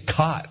 you need to get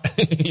caught.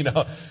 You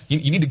know,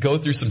 you need to go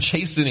through some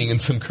chastening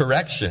and some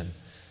correction.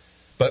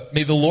 But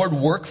may the Lord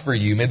work for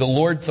you. May the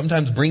Lord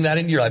sometimes bring that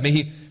into your life. May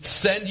he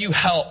send you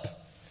help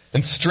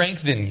and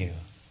strengthen you.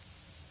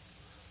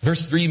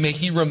 Verse 3, may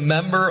he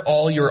remember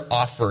all your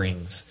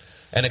offerings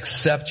and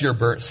accept your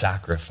burnt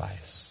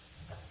sacrifice.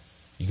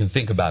 You can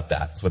think about that.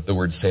 That's what the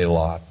word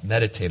Selah.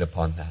 Meditate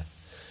upon that.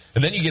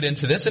 And then you get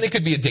into this, and it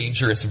could be a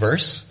dangerous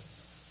verse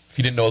if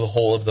you didn't know the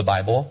whole of the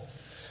Bible.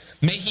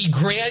 May he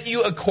grant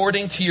you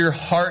according to your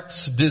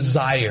heart's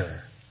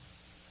desire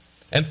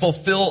and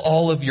fulfill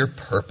all of your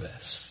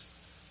purpose.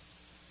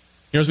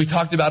 You know, as we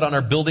talked about on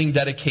our building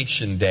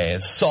dedication day,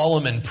 as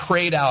Solomon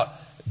prayed out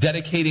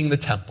dedicating the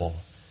temple,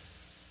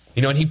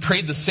 you know, and he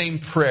prayed the same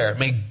prayer.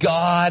 May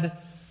God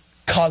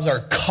cause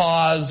our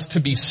cause to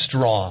be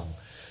strong.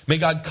 May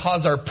God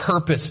cause our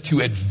purpose to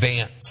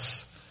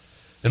advance.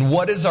 And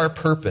what is our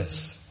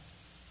purpose?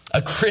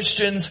 A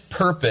Christian's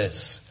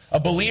purpose, a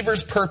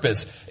believer's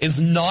purpose,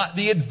 is not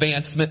the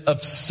advancement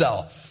of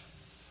self.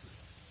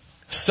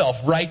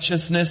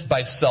 Self-righteousness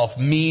by self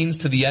means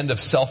to the end of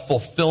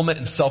self-fulfillment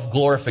and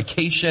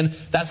self-glorification.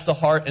 That's the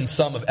heart and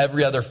sum of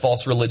every other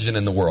false religion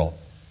in the world.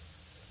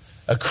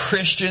 A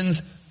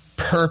Christian's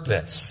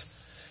purpose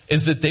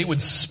is that they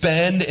would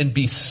spend and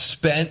be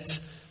spent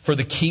for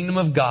the kingdom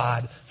of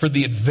God, for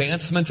the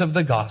advancement of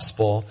the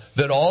gospel,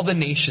 that all the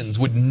nations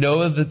would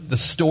know the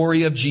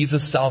story of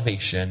Jesus'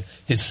 salvation,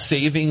 His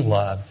saving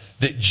love,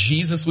 that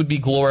Jesus would be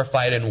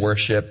glorified in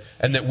worship,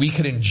 and that we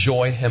could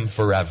enjoy Him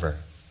forever.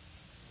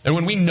 And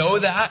when we know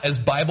that as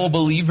Bible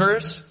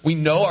believers, we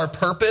know our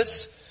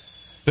purpose,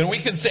 then we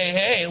can say,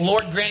 hey,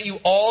 Lord, grant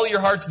you all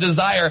your heart's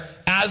desire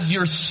as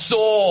your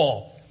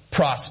soul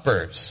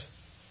prospers.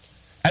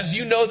 As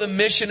you know the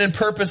mission and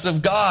purpose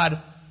of God,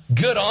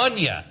 good on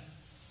you.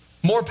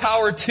 More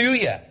power to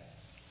you.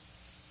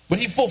 Would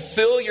He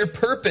fulfill your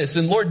purpose?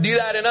 And Lord, do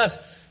that in us.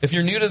 If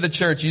you're new to the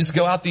church, you just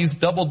go out these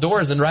double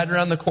doors, and right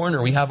around the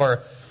corner we have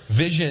our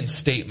vision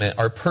statement,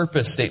 our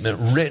purpose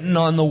statement written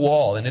on the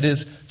wall. And it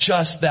is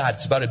just that.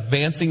 It's about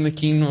advancing the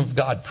kingdom of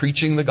God,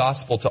 preaching the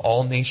gospel to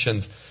all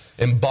nations,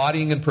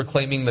 embodying and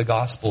proclaiming the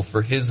gospel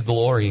for His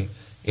glory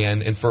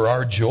and for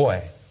our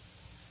joy.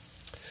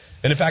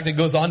 And in fact, it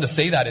goes on to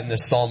say that in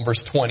this Psalm,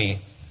 verse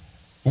 20.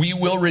 We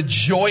will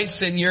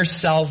rejoice in your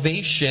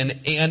salvation,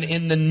 and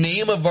in the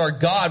name of our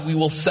God we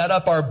will set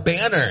up our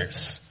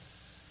banners.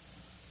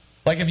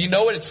 Like, if you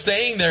know what it's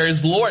saying there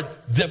is, Lord,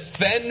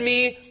 defend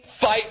me,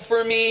 fight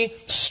for me,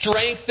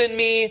 strengthen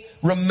me,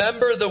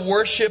 remember the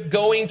worship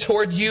going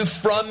toward you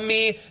from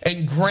me,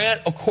 and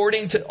grant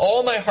according to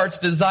all my heart's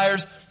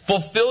desires,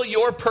 fulfill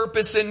your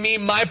purpose in me.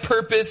 My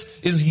purpose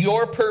is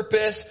your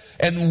purpose,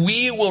 and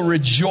we will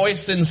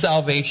rejoice in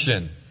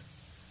salvation.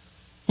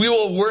 We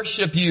will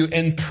worship you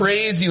and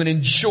praise you and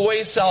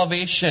enjoy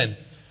salvation.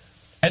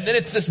 And then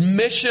it's this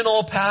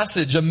missional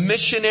passage, a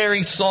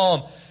missionary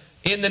psalm.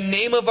 In the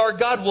name of our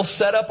God, we'll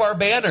set up our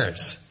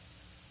banners.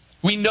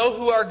 We know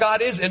who our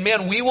God is, and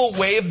man, we will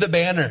wave the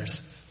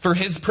banners for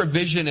His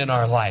provision in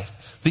our life,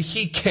 that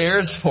He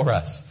cares for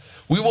us.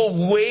 We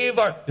will wave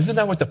isn't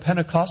that what the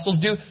Pentecostals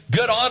do?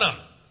 Good on them.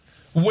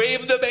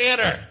 Wave the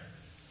banner.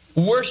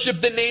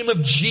 Worship the name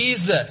of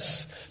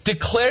Jesus.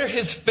 Declare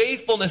His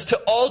faithfulness to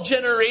all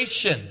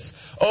generations.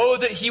 Oh,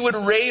 that He would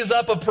raise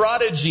up a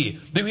prodigy.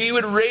 That He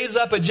would raise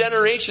up a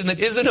generation that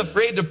isn't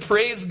afraid to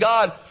praise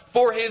God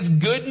for His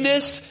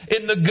goodness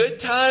in the good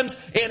times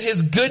and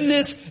His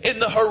goodness in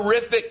the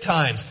horrific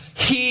times.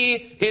 He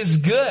is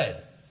good.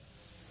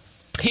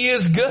 He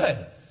is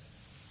good.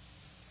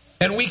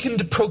 And we can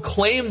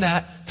proclaim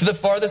that to the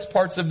farthest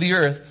parts of the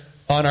earth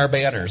on our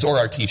banners or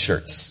our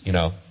t-shirts,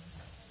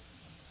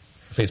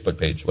 Facebook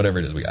page, whatever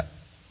it is we got.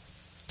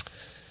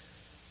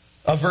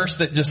 A verse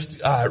that just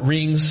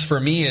rings for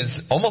me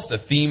is almost a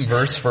theme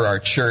verse for our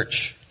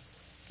church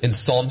in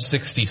Psalm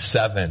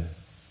 67.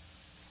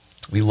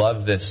 We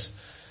love this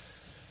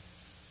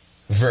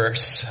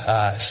verse,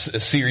 a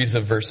series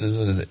of verses.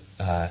 What is it?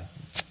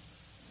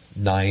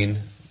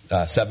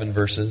 7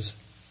 verses.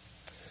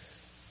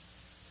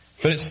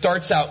 But it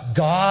starts out,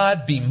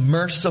 God be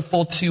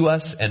merciful to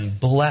us and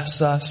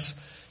bless us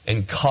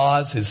and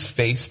cause His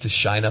face to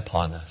shine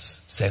upon us.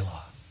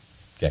 Selah.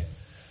 Okay.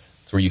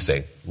 That's where you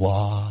say,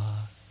 law.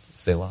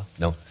 Selah.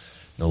 No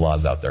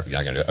laws out there. You're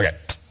not going to do it. Okay.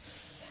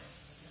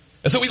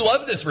 And so we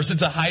love this verse.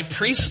 It's a high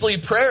priestly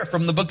prayer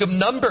from the book of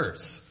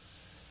Numbers.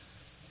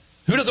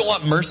 Who doesn't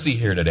want mercy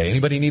here today?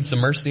 Anybody need some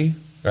mercy?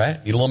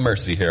 Right? Need a little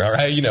mercy here. All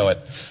right. You know it.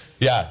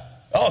 Yeah.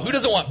 Oh, who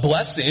doesn't want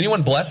blessing?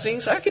 Anyone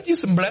blessings? I could use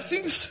some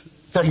blessings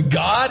from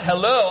God.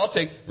 Hello. I'll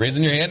take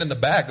raising your hand in the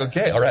back.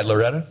 Okay. All right,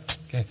 Loretta.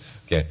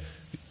 Okay.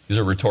 These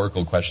are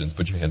rhetorical questions.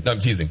 Put your hand. No, I'm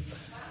teasing.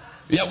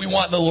 Yeah, we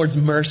want the Lord's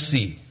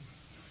mercy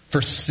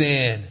for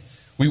sin.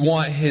 We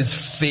want His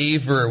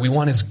favor. We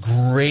want His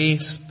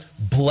grace,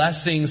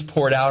 blessings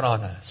poured out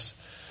on us.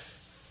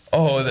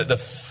 Oh, that the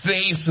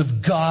face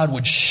of God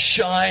would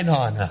shine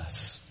on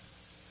us.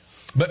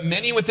 But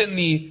many within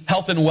the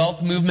health and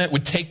wealth movement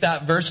would take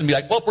that verse and be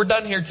like, well, we're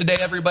done here today,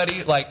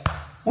 everybody. Like,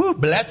 woo,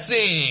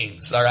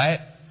 blessings. All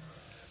right.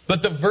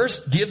 But the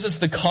verse gives us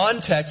the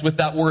context with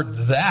that word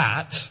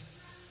that.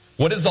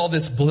 What is all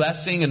this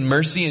blessing and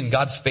mercy and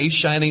God's face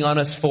shining on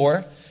us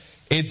for?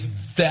 It's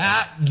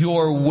that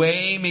your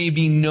way may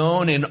be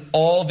known in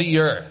all the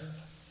earth.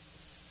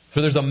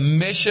 So there's a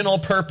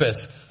missional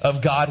purpose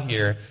of God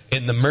here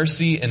in the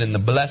mercy and in the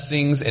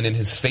blessings and in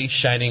His face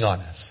shining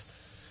on us.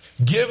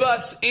 Give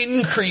us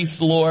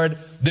increase, Lord,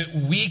 that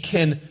we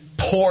can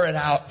pour it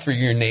out for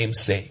your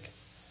name's sake.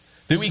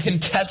 That we can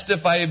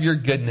testify of your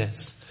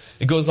goodness.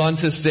 It goes on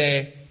to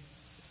say,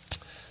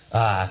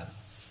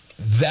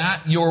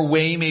 that your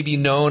way may be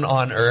known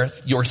on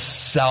earth, your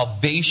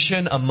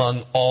salvation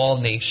among all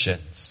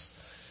nations.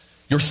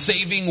 your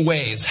saving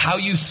ways, how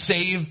you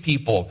save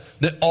people,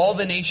 that all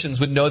the nations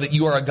would know that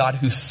you are a God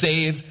who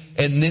saves,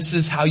 and this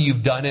is how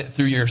you've done it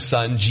through your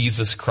Son,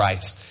 Jesus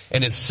Christ,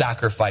 and his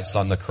sacrifice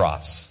on the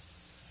cross.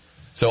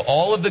 So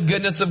all of the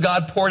goodness of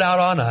God poured out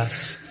on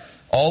us,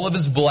 all of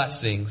his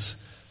blessings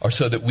are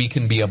so that we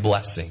can be a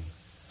blessing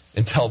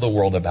and tell the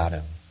world about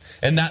him.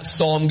 And that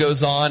psalm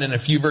goes on in a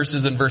few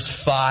verses in verse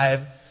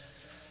 5.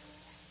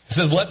 It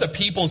says, let the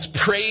peoples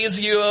praise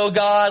you, O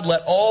God.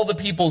 Let all the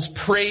peoples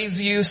praise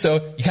you.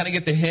 So you kind of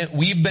get the hint.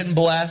 We've been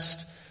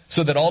blessed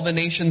so that all the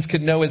nations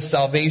could know his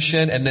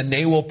salvation, and then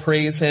they will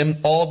praise him.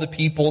 All the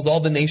peoples, all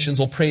the nations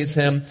will praise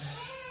him.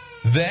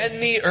 Then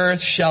the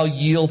earth shall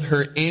yield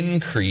her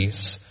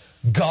increase.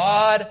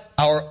 God,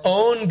 our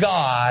own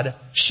God,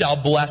 shall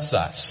bless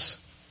us.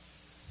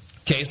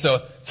 Okay,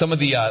 so some of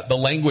the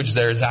language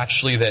there is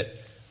actually that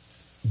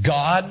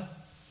God,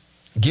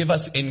 give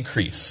us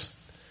increase.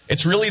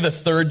 It's really the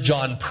 3rd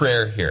John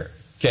prayer here.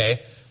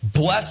 Okay?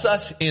 Bless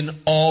us in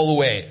all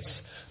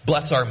ways.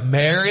 Bless our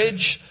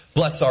marriage.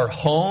 Bless our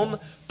home.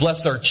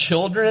 Bless our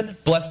children.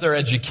 Bless their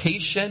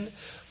education.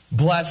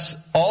 Bless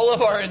all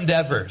of our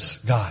endeavors,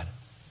 God.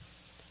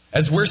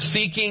 As we're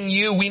seeking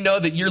you, we know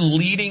that you're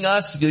leading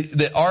us,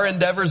 that our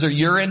endeavors are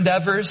your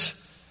endeavors.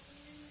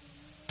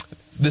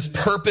 This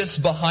purpose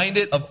behind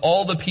it of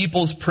all the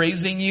peoples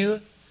praising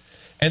you.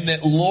 And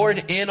that,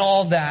 Lord, in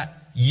all that,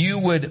 you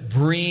would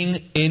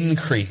bring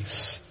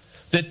increase.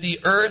 That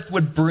the earth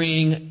would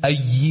bring a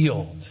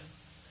yield.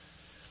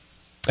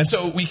 And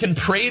so we can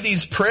pray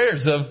these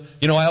prayers of,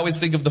 I always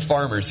think of the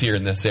farmers here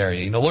in this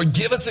area. Lord,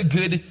 give us a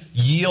good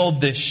yield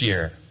this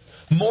year.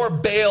 More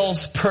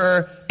bales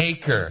per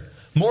acre.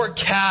 More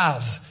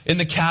calves in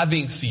the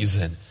calving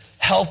season.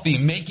 Healthy,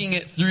 making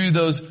it through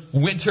those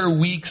winter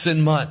weeks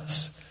and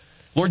months.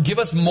 Lord, give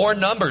us more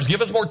numbers.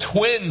 Give us more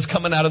twins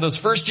coming out of those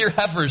first-year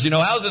heifers.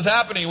 How's this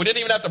happening? We didn't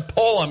even have to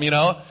pull them,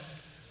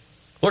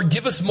 Lord,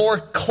 give us more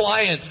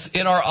clients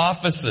in our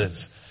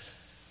offices.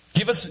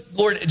 Give us,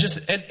 Lord,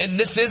 and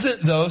this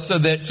isn't though so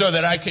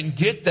that I can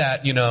get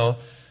that,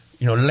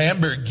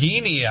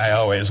 Lamborghini I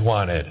always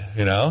wanted,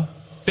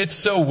 Fits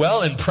so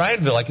well in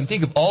Prineville. I can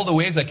think of all the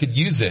ways I could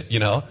use it,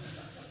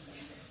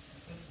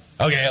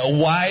 Okay, a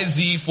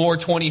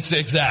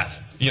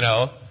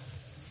YZ426F,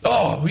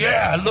 Oh,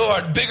 yeah,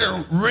 Lord,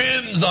 bigger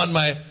rims on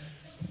my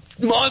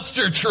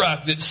monster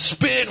truck that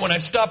spin when I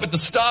stop at the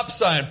stop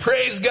sign.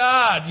 Praise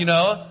God,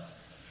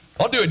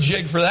 I'll do a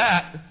jig for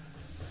that,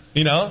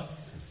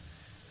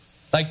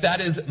 Like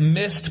that is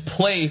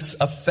misplaced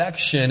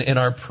affection in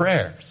our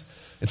prayers.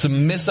 It's a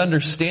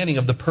misunderstanding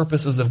of the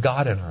purposes of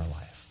God in our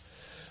life.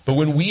 But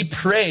when we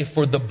pray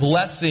for the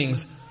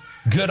blessings,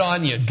 good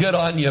on you,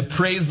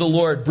 praise the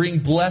Lord, bring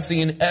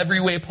blessing in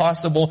every way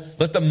possible.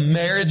 Let the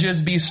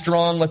marriages be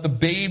strong, let the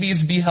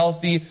babies be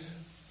healthy,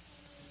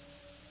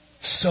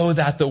 so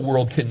that the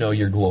world can know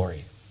your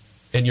glory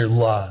and your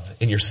love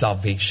and your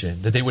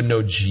salvation, that they would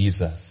know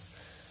Jesus.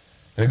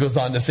 And it goes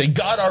on to say,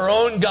 God, our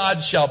own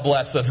God shall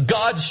bless us.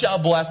 God shall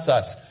bless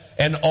us,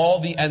 and all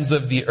the ends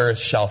of the earth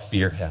shall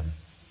fear him.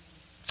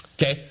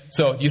 Okay,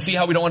 so you see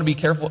how we don't want to be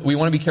careful? We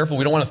want to be careful.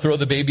 We don't want to throw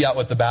the baby out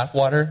with the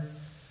bathwater.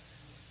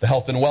 The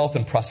health and wealth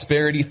and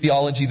prosperity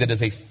theology that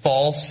is a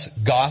false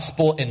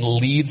gospel and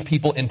leads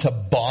people into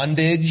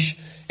bondage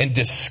and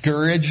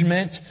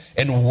discouragement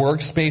and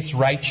works-based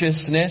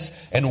righteousness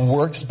and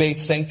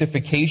works-based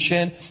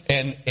sanctification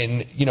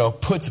and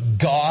puts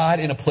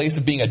God in a place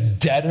of being a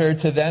debtor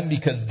to them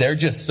because they're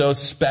just so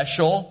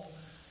special.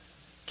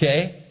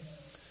 Okay?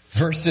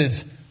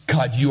 Versus,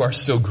 God, you are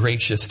so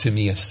gracious to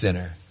me, a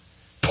sinner.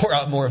 Pour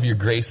out more of your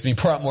grace to me.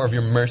 Pour out more of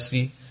your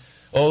mercy.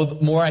 Oh,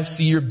 the more I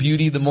see your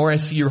beauty, the more I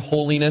see your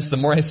holiness, the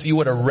more I see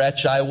what a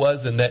wretch I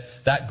was and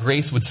that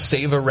grace would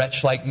save a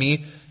wretch like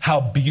me. How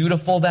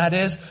beautiful that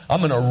is. I'm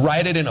going to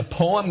write it in a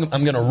poem.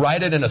 I'm going to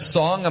write it in a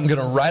song. I'm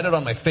going to write it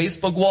on my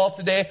Facebook wall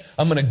today.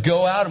 I'm going to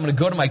go out. I'm going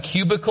to go to my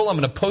cubicle. I'm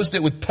going to post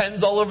it with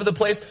pens all over the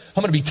place.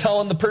 I'm going to be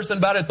telling the person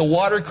about it at the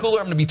water cooler.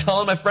 I'm going to be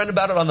telling my friend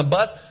about it on the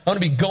bus. I'm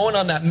going to be going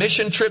on that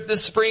mission trip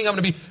this spring.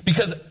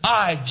 Because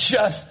I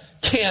just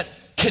can't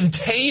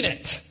contain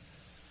it.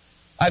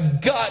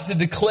 I've got to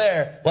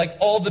declare, like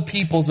all the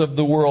peoples of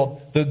the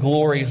world, the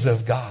glories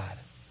of God.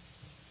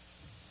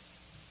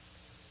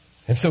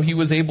 And so he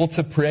was able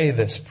to pray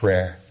this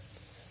prayer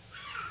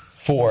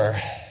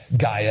for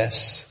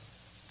Gaius.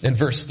 In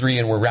verse 3,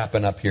 and we're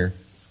wrapping up here.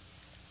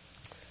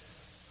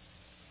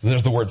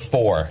 There's the word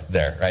for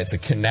there, right? It's a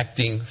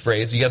connecting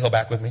phrase. You guys all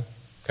back with me?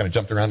 Kind of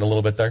jumped around a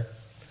little bit there.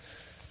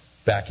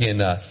 Back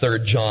in 3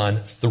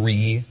 John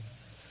 3.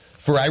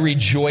 For I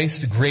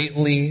rejoiced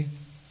greatly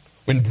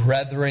when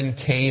brethren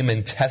came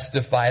and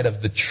testified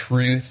of the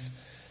truth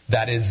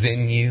that is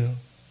in you,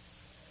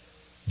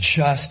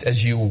 just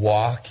as you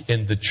walk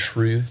in the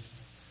truth.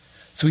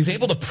 So he's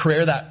able to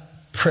pray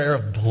that prayer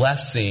of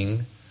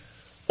blessing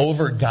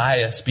over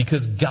Gaius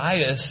because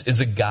Gaius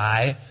is a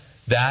guy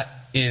that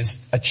is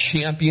a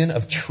champion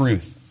of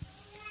truth.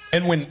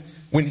 And when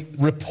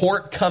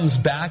report comes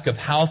back of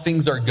how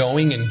things are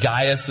going in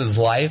Gaius's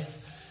life,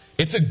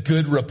 it's a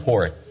good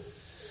report.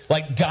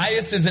 Like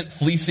Gaius isn't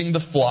fleecing the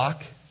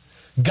flock.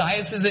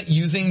 Gaius isn't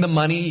using the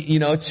money,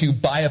 to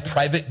buy a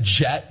private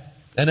jet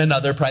and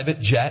another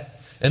private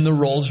jet and the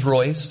Rolls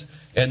Royce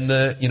and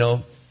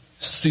the,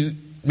 suit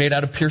made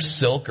out of pure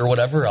silk or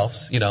whatever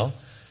else,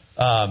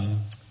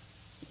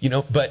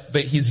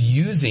 but he's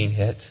using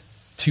it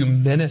to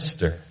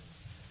minister.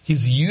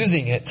 He's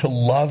using it to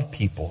love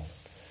people.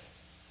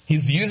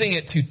 He's using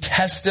it to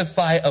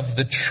testify of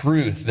the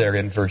truth there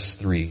in verse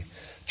 3.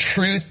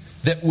 Truth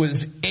that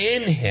was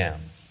in him.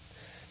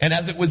 And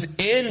as it was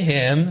in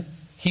him,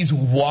 he's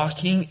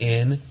walking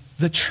in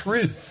the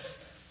truth.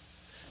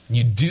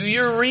 You do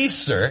your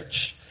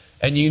research,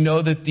 and you know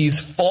that these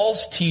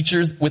false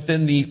teachers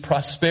within the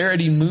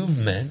prosperity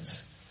movement,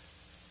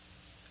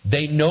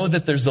 they know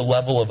that there's a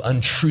level of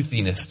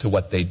untruthiness to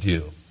what they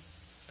do.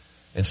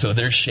 And so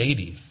they're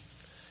shady.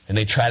 And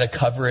they try to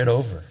cover it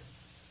over.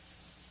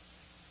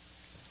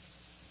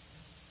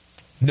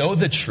 Know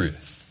the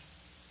truth.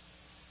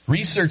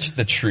 Research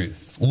the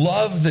truth.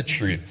 Love the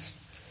truth.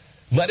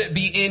 Let it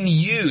be in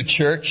you,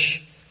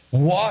 church.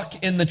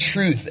 Walk in the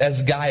truth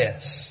as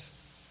Gaius.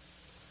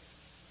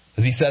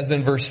 As he says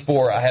in verse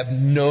 4, I have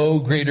no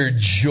greater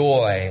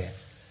joy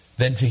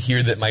than to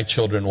hear that my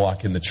children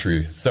walk in the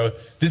truth. So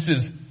this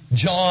is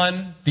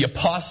John, the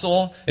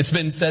apostle. It's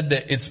been said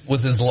that it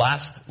was his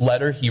last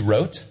letter he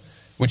wrote,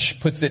 which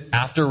puts it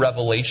after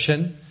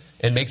Revelation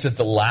and makes it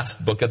the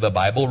last book of the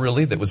Bible,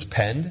 really, that was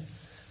penned.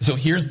 So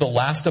here's the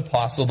last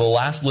apostle, the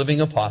last living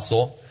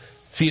apostle.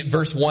 See, at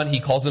verse 1, he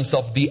calls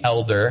himself the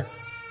elder.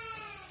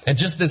 And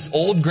just this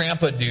old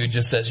grandpa dude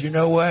just says, you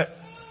know what?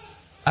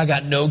 I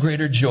got no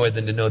greater joy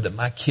than to know that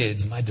my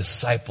kids, my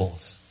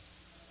disciples,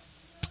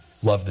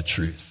 love the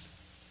truth.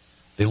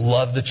 They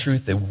love the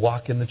truth. They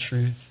walk in the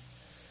truth.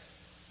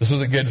 This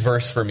was a good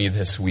verse for me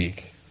this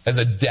week. As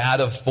a dad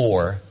of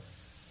 4,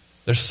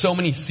 there's so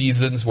many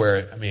seasons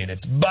where,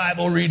 it's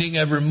Bible reading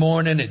every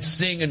morning, it's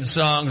singing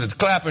songs, it's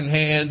clapping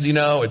hands,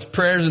 it's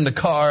prayers in the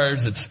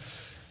cars, it's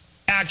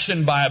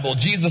Action Bible,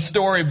 Jesus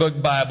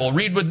Storybook Bible,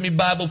 Read With Me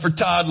Bible for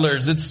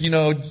toddlers, it's,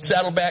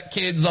 Saddleback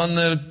Kids on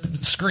the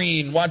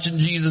screen, watching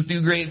Jesus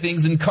do great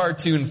things in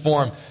cartoon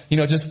form,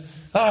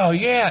 oh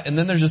yeah. And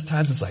then there's just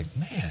times it's like,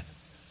 man,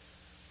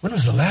 when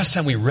was the last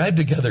time we read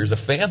together as a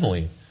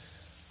family?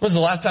 When was the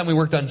last time we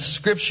worked on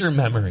scripture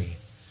memory?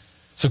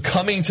 So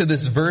coming to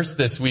this verse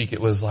this week, it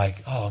was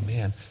like, oh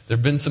man, there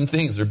have been some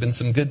things, there have been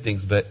some good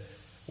things, but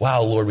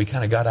wow, Lord, we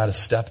kind of got out of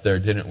step there,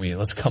 didn't we?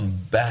 Let's come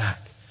back.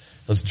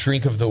 Let's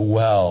drink of the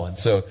well. And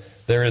so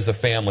there is a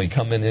family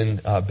coming in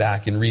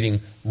back and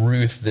reading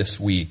Ruth this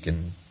week,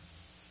 and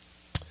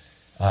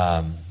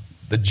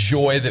the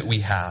joy that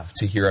we have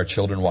to hear our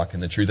children walk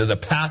in the truth. As a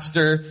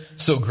pastor,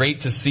 so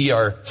great to see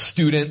our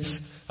students.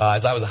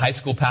 As I was a high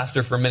school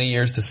pastor for many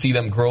years, to see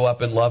them grow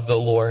up and love the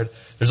Lord.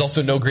 There's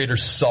also no greater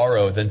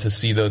sorrow than to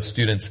see those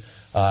students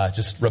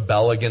just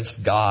rebel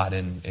against God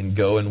and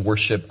go and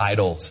worship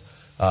idols.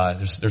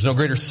 There's no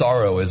greater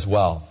sorrow as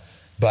well.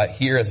 But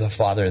here as a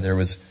father,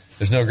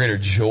 there's no greater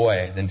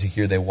joy than to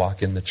hear they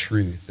walk in the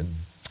truth. And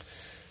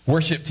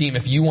worship team,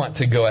 if you want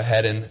to go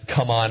ahead and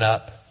come on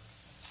up.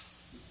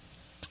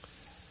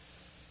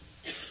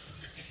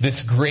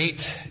 This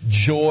great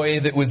joy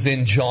that was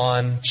in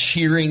John,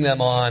 cheering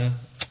them on,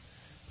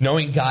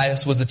 knowing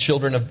Gaius was a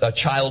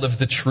child of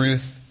the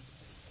truth.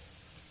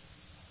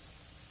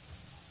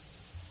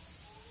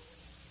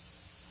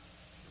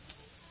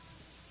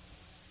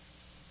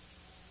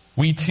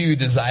 We too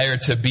desire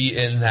to be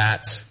in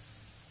that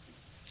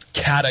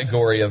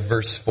category of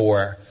verse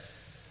 4.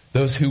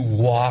 Those who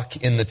walk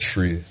in the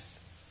truth.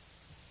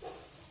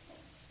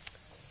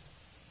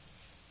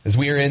 As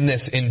we are in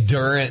this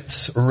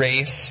endurance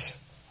race,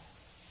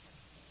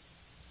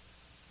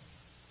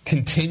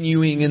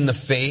 continuing in the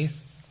faith,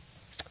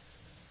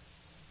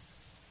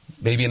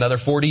 maybe another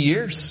 40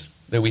 years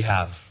that we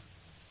have.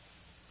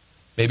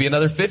 Maybe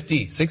another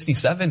 50, 60,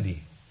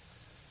 70.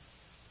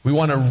 We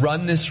want to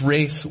run this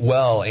race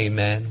well,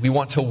 amen. We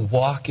want to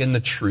walk in the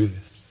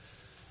truth.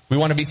 We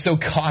want to be so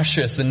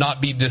cautious and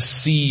not be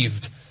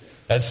deceived,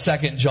 as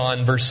 2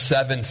 John verse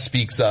 7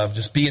 speaks of,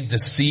 just being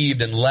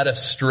deceived and led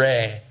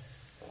astray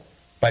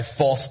by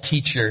false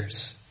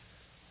teachers.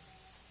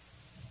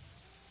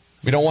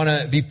 We don't want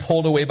to be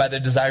pulled away by the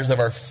desires of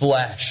our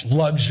flesh,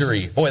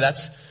 luxury. Boy,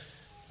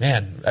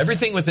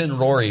 everything within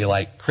Rory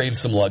craves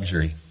some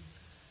luxury.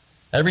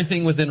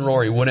 Everything within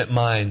Rory wouldn't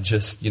mind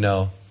just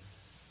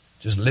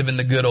living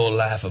the good old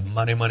life of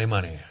money, money,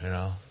 money,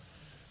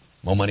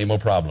 More money, more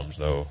problems,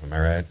 though. Am I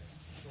right?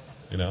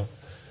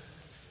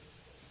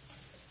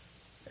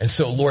 And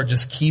so, Lord,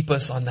 just keep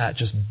us on that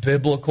just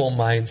biblical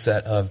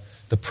mindset of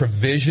the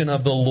provision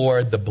of the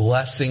Lord, the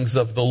blessings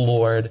of the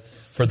Lord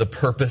for the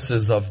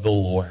purposes of the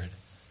Lord.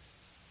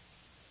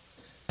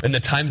 In the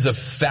times of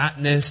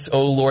fatness,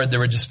 oh Lord, there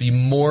would just be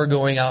more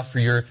going out for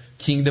your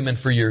kingdom and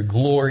for your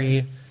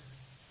glory.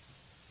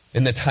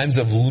 In the times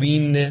of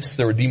leanness,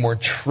 there would be more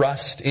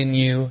trust in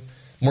you,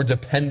 more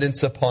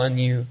dependence upon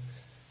you.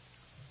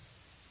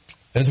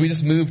 And as we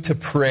just move to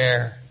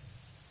prayer,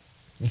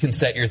 you can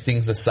set your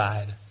things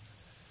aside.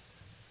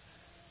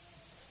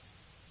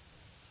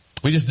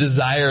 We just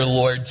desire,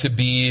 Lord, to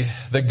be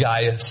the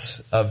Gaius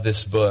of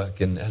this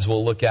book. And as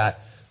we'll look at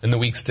in the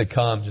weeks to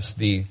come, just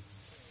the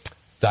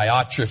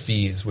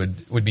Diotrephes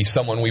would be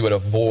someone we would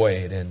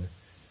avoid. And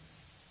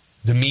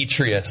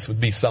Demetrius would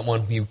be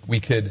someone we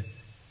could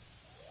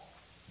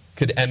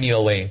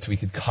emulate. We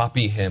could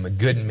copy him, a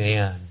good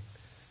man.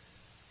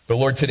 But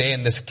Lord, today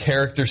in this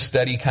character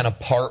study, kind of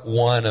part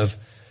one of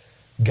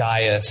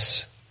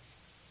Gaius,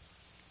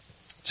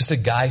 just a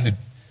guy who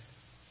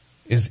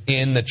is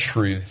in the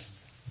truth,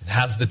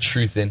 has the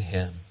truth in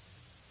him.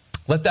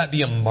 Let that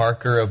be a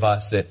marker of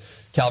us at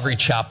Calvary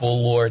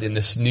Chapel, Lord, in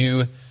this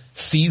new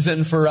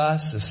season for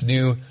us, this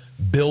new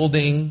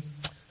building,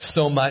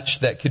 so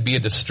much that could be a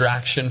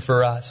distraction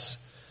for us,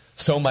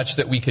 so much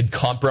that we could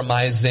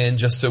compromise in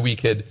just so we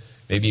could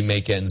maybe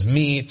make ends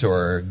meet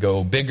or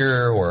go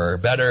bigger or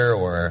better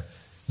or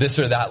this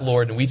or that,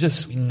 Lord. And we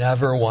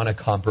never want to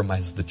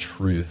compromise the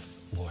truth,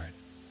 Lord.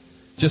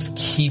 Just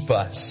keep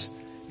us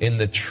in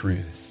the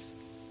truth.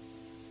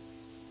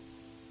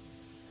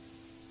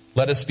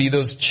 Let us be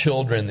those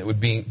children that would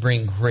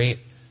bring great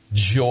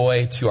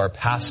joy to our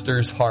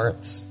pastors'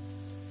 hearts,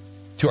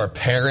 to our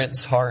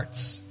parents'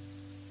 hearts,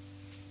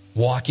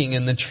 walking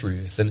in the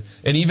truth. And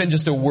even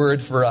just a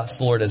word for us,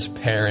 Lord, as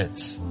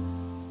parents.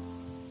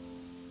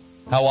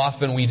 How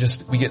often we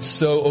get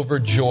so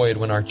overjoyed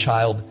when our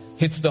child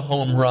hits the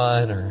home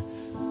run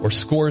or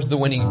scores the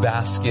winning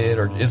basket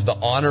or is the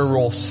honor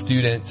roll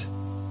student.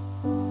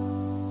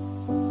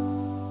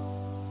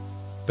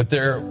 But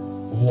their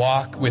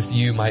walk with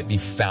you might be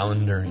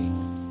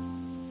foundering.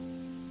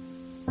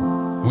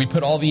 We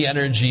put all the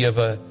energy of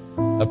a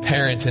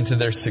parent into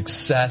their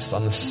success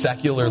on the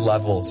secular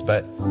levels,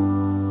 but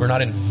we're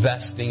not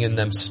investing in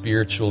them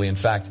spiritually. In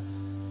fact,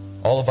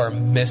 all of our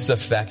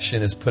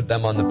misaffection has put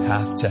them on the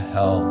path to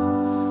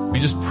hell. We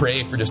just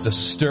pray for just a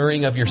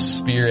stirring of your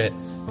Spirit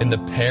in the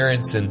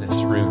parents in this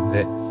room,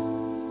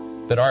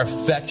 that our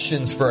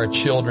affections for our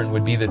children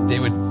would be that they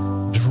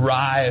would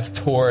drive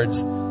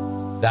towards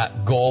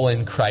that goal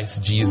in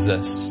Christ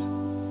Jesus.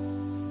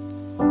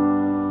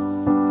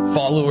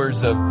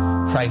 Followers of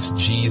Christ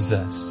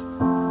Jesus.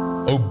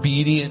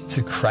 Obedient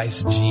to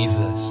Christ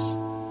Jesus.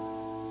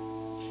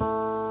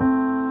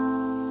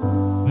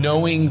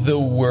 Knowing the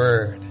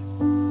Word.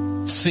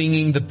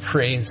 Singing the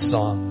praise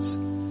songs.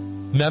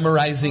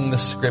 Memorizing the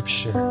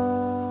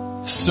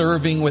Scripture.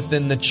 Serving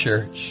within the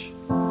church.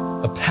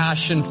 A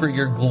passion for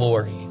your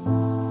glory.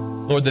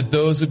 Lord, that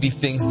those would be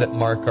things that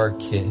mark our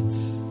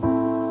kids.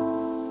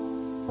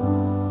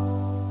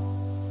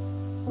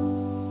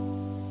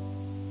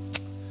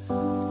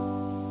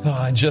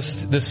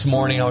 Just this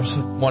morning, I just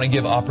want to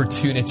give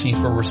opportunity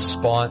for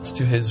response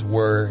to His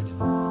Word.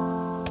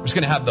 We're just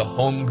going to have the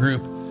home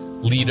group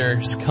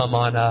leaders come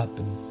on up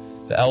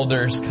and the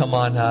elders come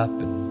on up.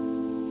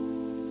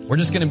 And we're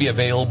just going to be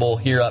available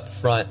here up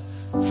front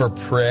for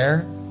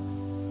prayer.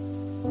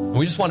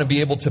 We just want to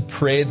be able to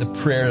pray the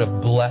prayer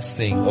of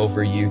blessing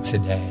over you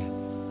today.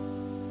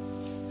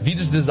 If you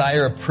just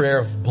desire a prayer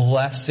of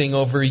blessing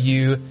over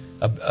you,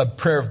 a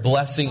prayer of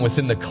blessing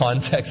within the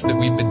context that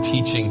we've been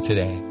teaching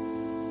today,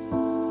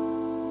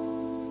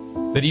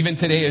 that even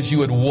today as you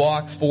would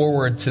walk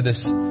forward to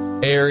this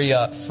area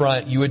up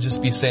front, you would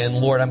just be saying,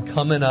 Lord, I'm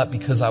coming up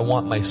because I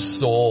want my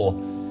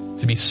soul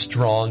to be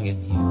strong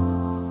in you.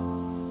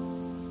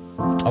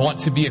 I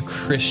want to be a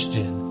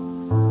Christian.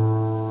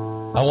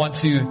 I want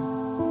to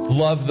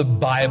love the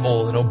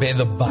Bible and obey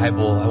the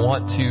Bible. I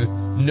want to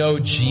know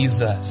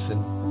Jesus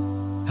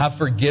and have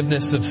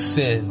forgiveness of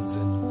sins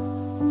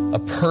and a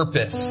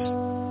purpose.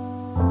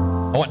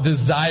 I want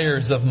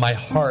desires of my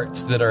heart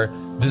that are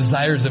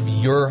desires of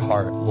your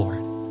heart, Lord.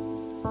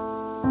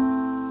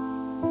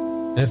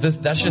 And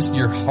if that's just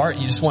your heart,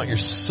 you just want your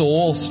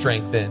soul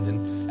strengthened.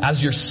 And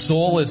as your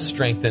soul is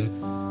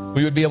strengthened,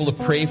 we would be able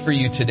to pray for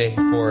you today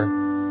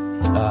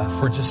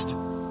for just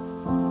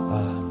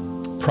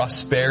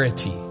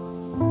prosperity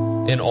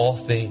in all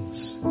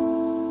things.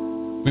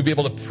 We'd be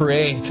able to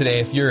pray today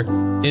if you're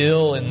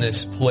ill in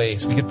this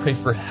place. We could pray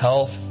for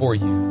health for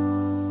you.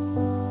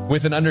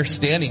 With an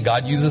understanding,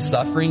 God uses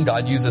suffering,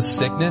 God uses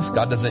sickness,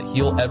 God doesn't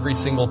heal every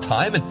single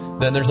time.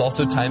 And then there's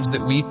also times that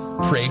we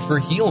pray for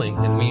healing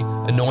and we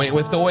anoint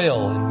with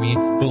oil and we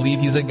believe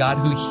He's a God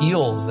who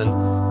heals and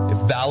it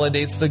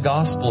validates the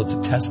gospel. It's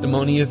a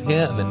testimony of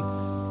Him.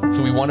 And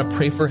so we want to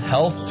pray for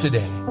health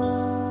today.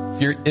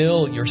 If you're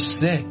ill, you're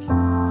sick,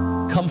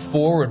 come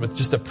forward with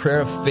just a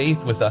prayer of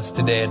faith with us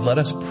today and let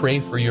us pray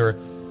for your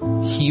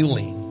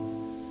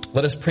healing.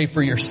 Let us pray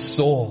for your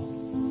soul.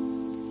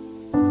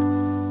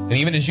 And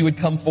even as you would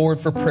come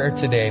forward for prayer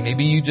today,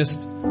 maybe you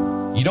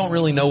don't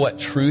really know what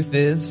truth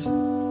is.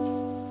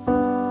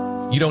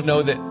 You don't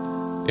know that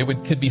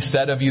could be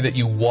said of you that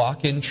you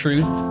walk in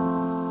truth.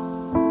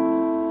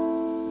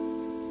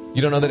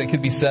 You don't know that it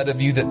could be said of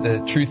you that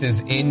the truth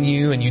is in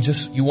you and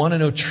you want to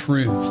know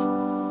truth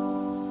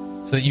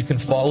so that you can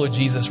follow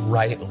Jesus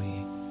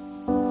rightly.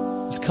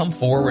 Just come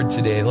forward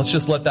today. Let's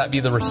just let that be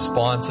the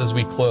response as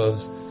we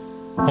close.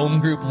 Home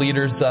group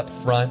leaders up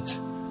front,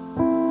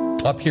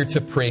 up here to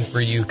pray for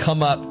you.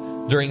 Come up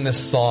during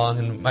this song,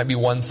 and it might be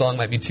one song,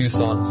 might be two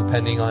songs,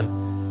 depending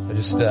on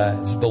just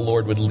as the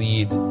Lord would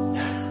lead.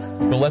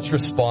 But let's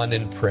respond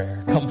in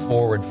prayer. Come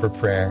forward for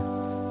prayer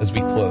as we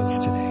close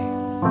today.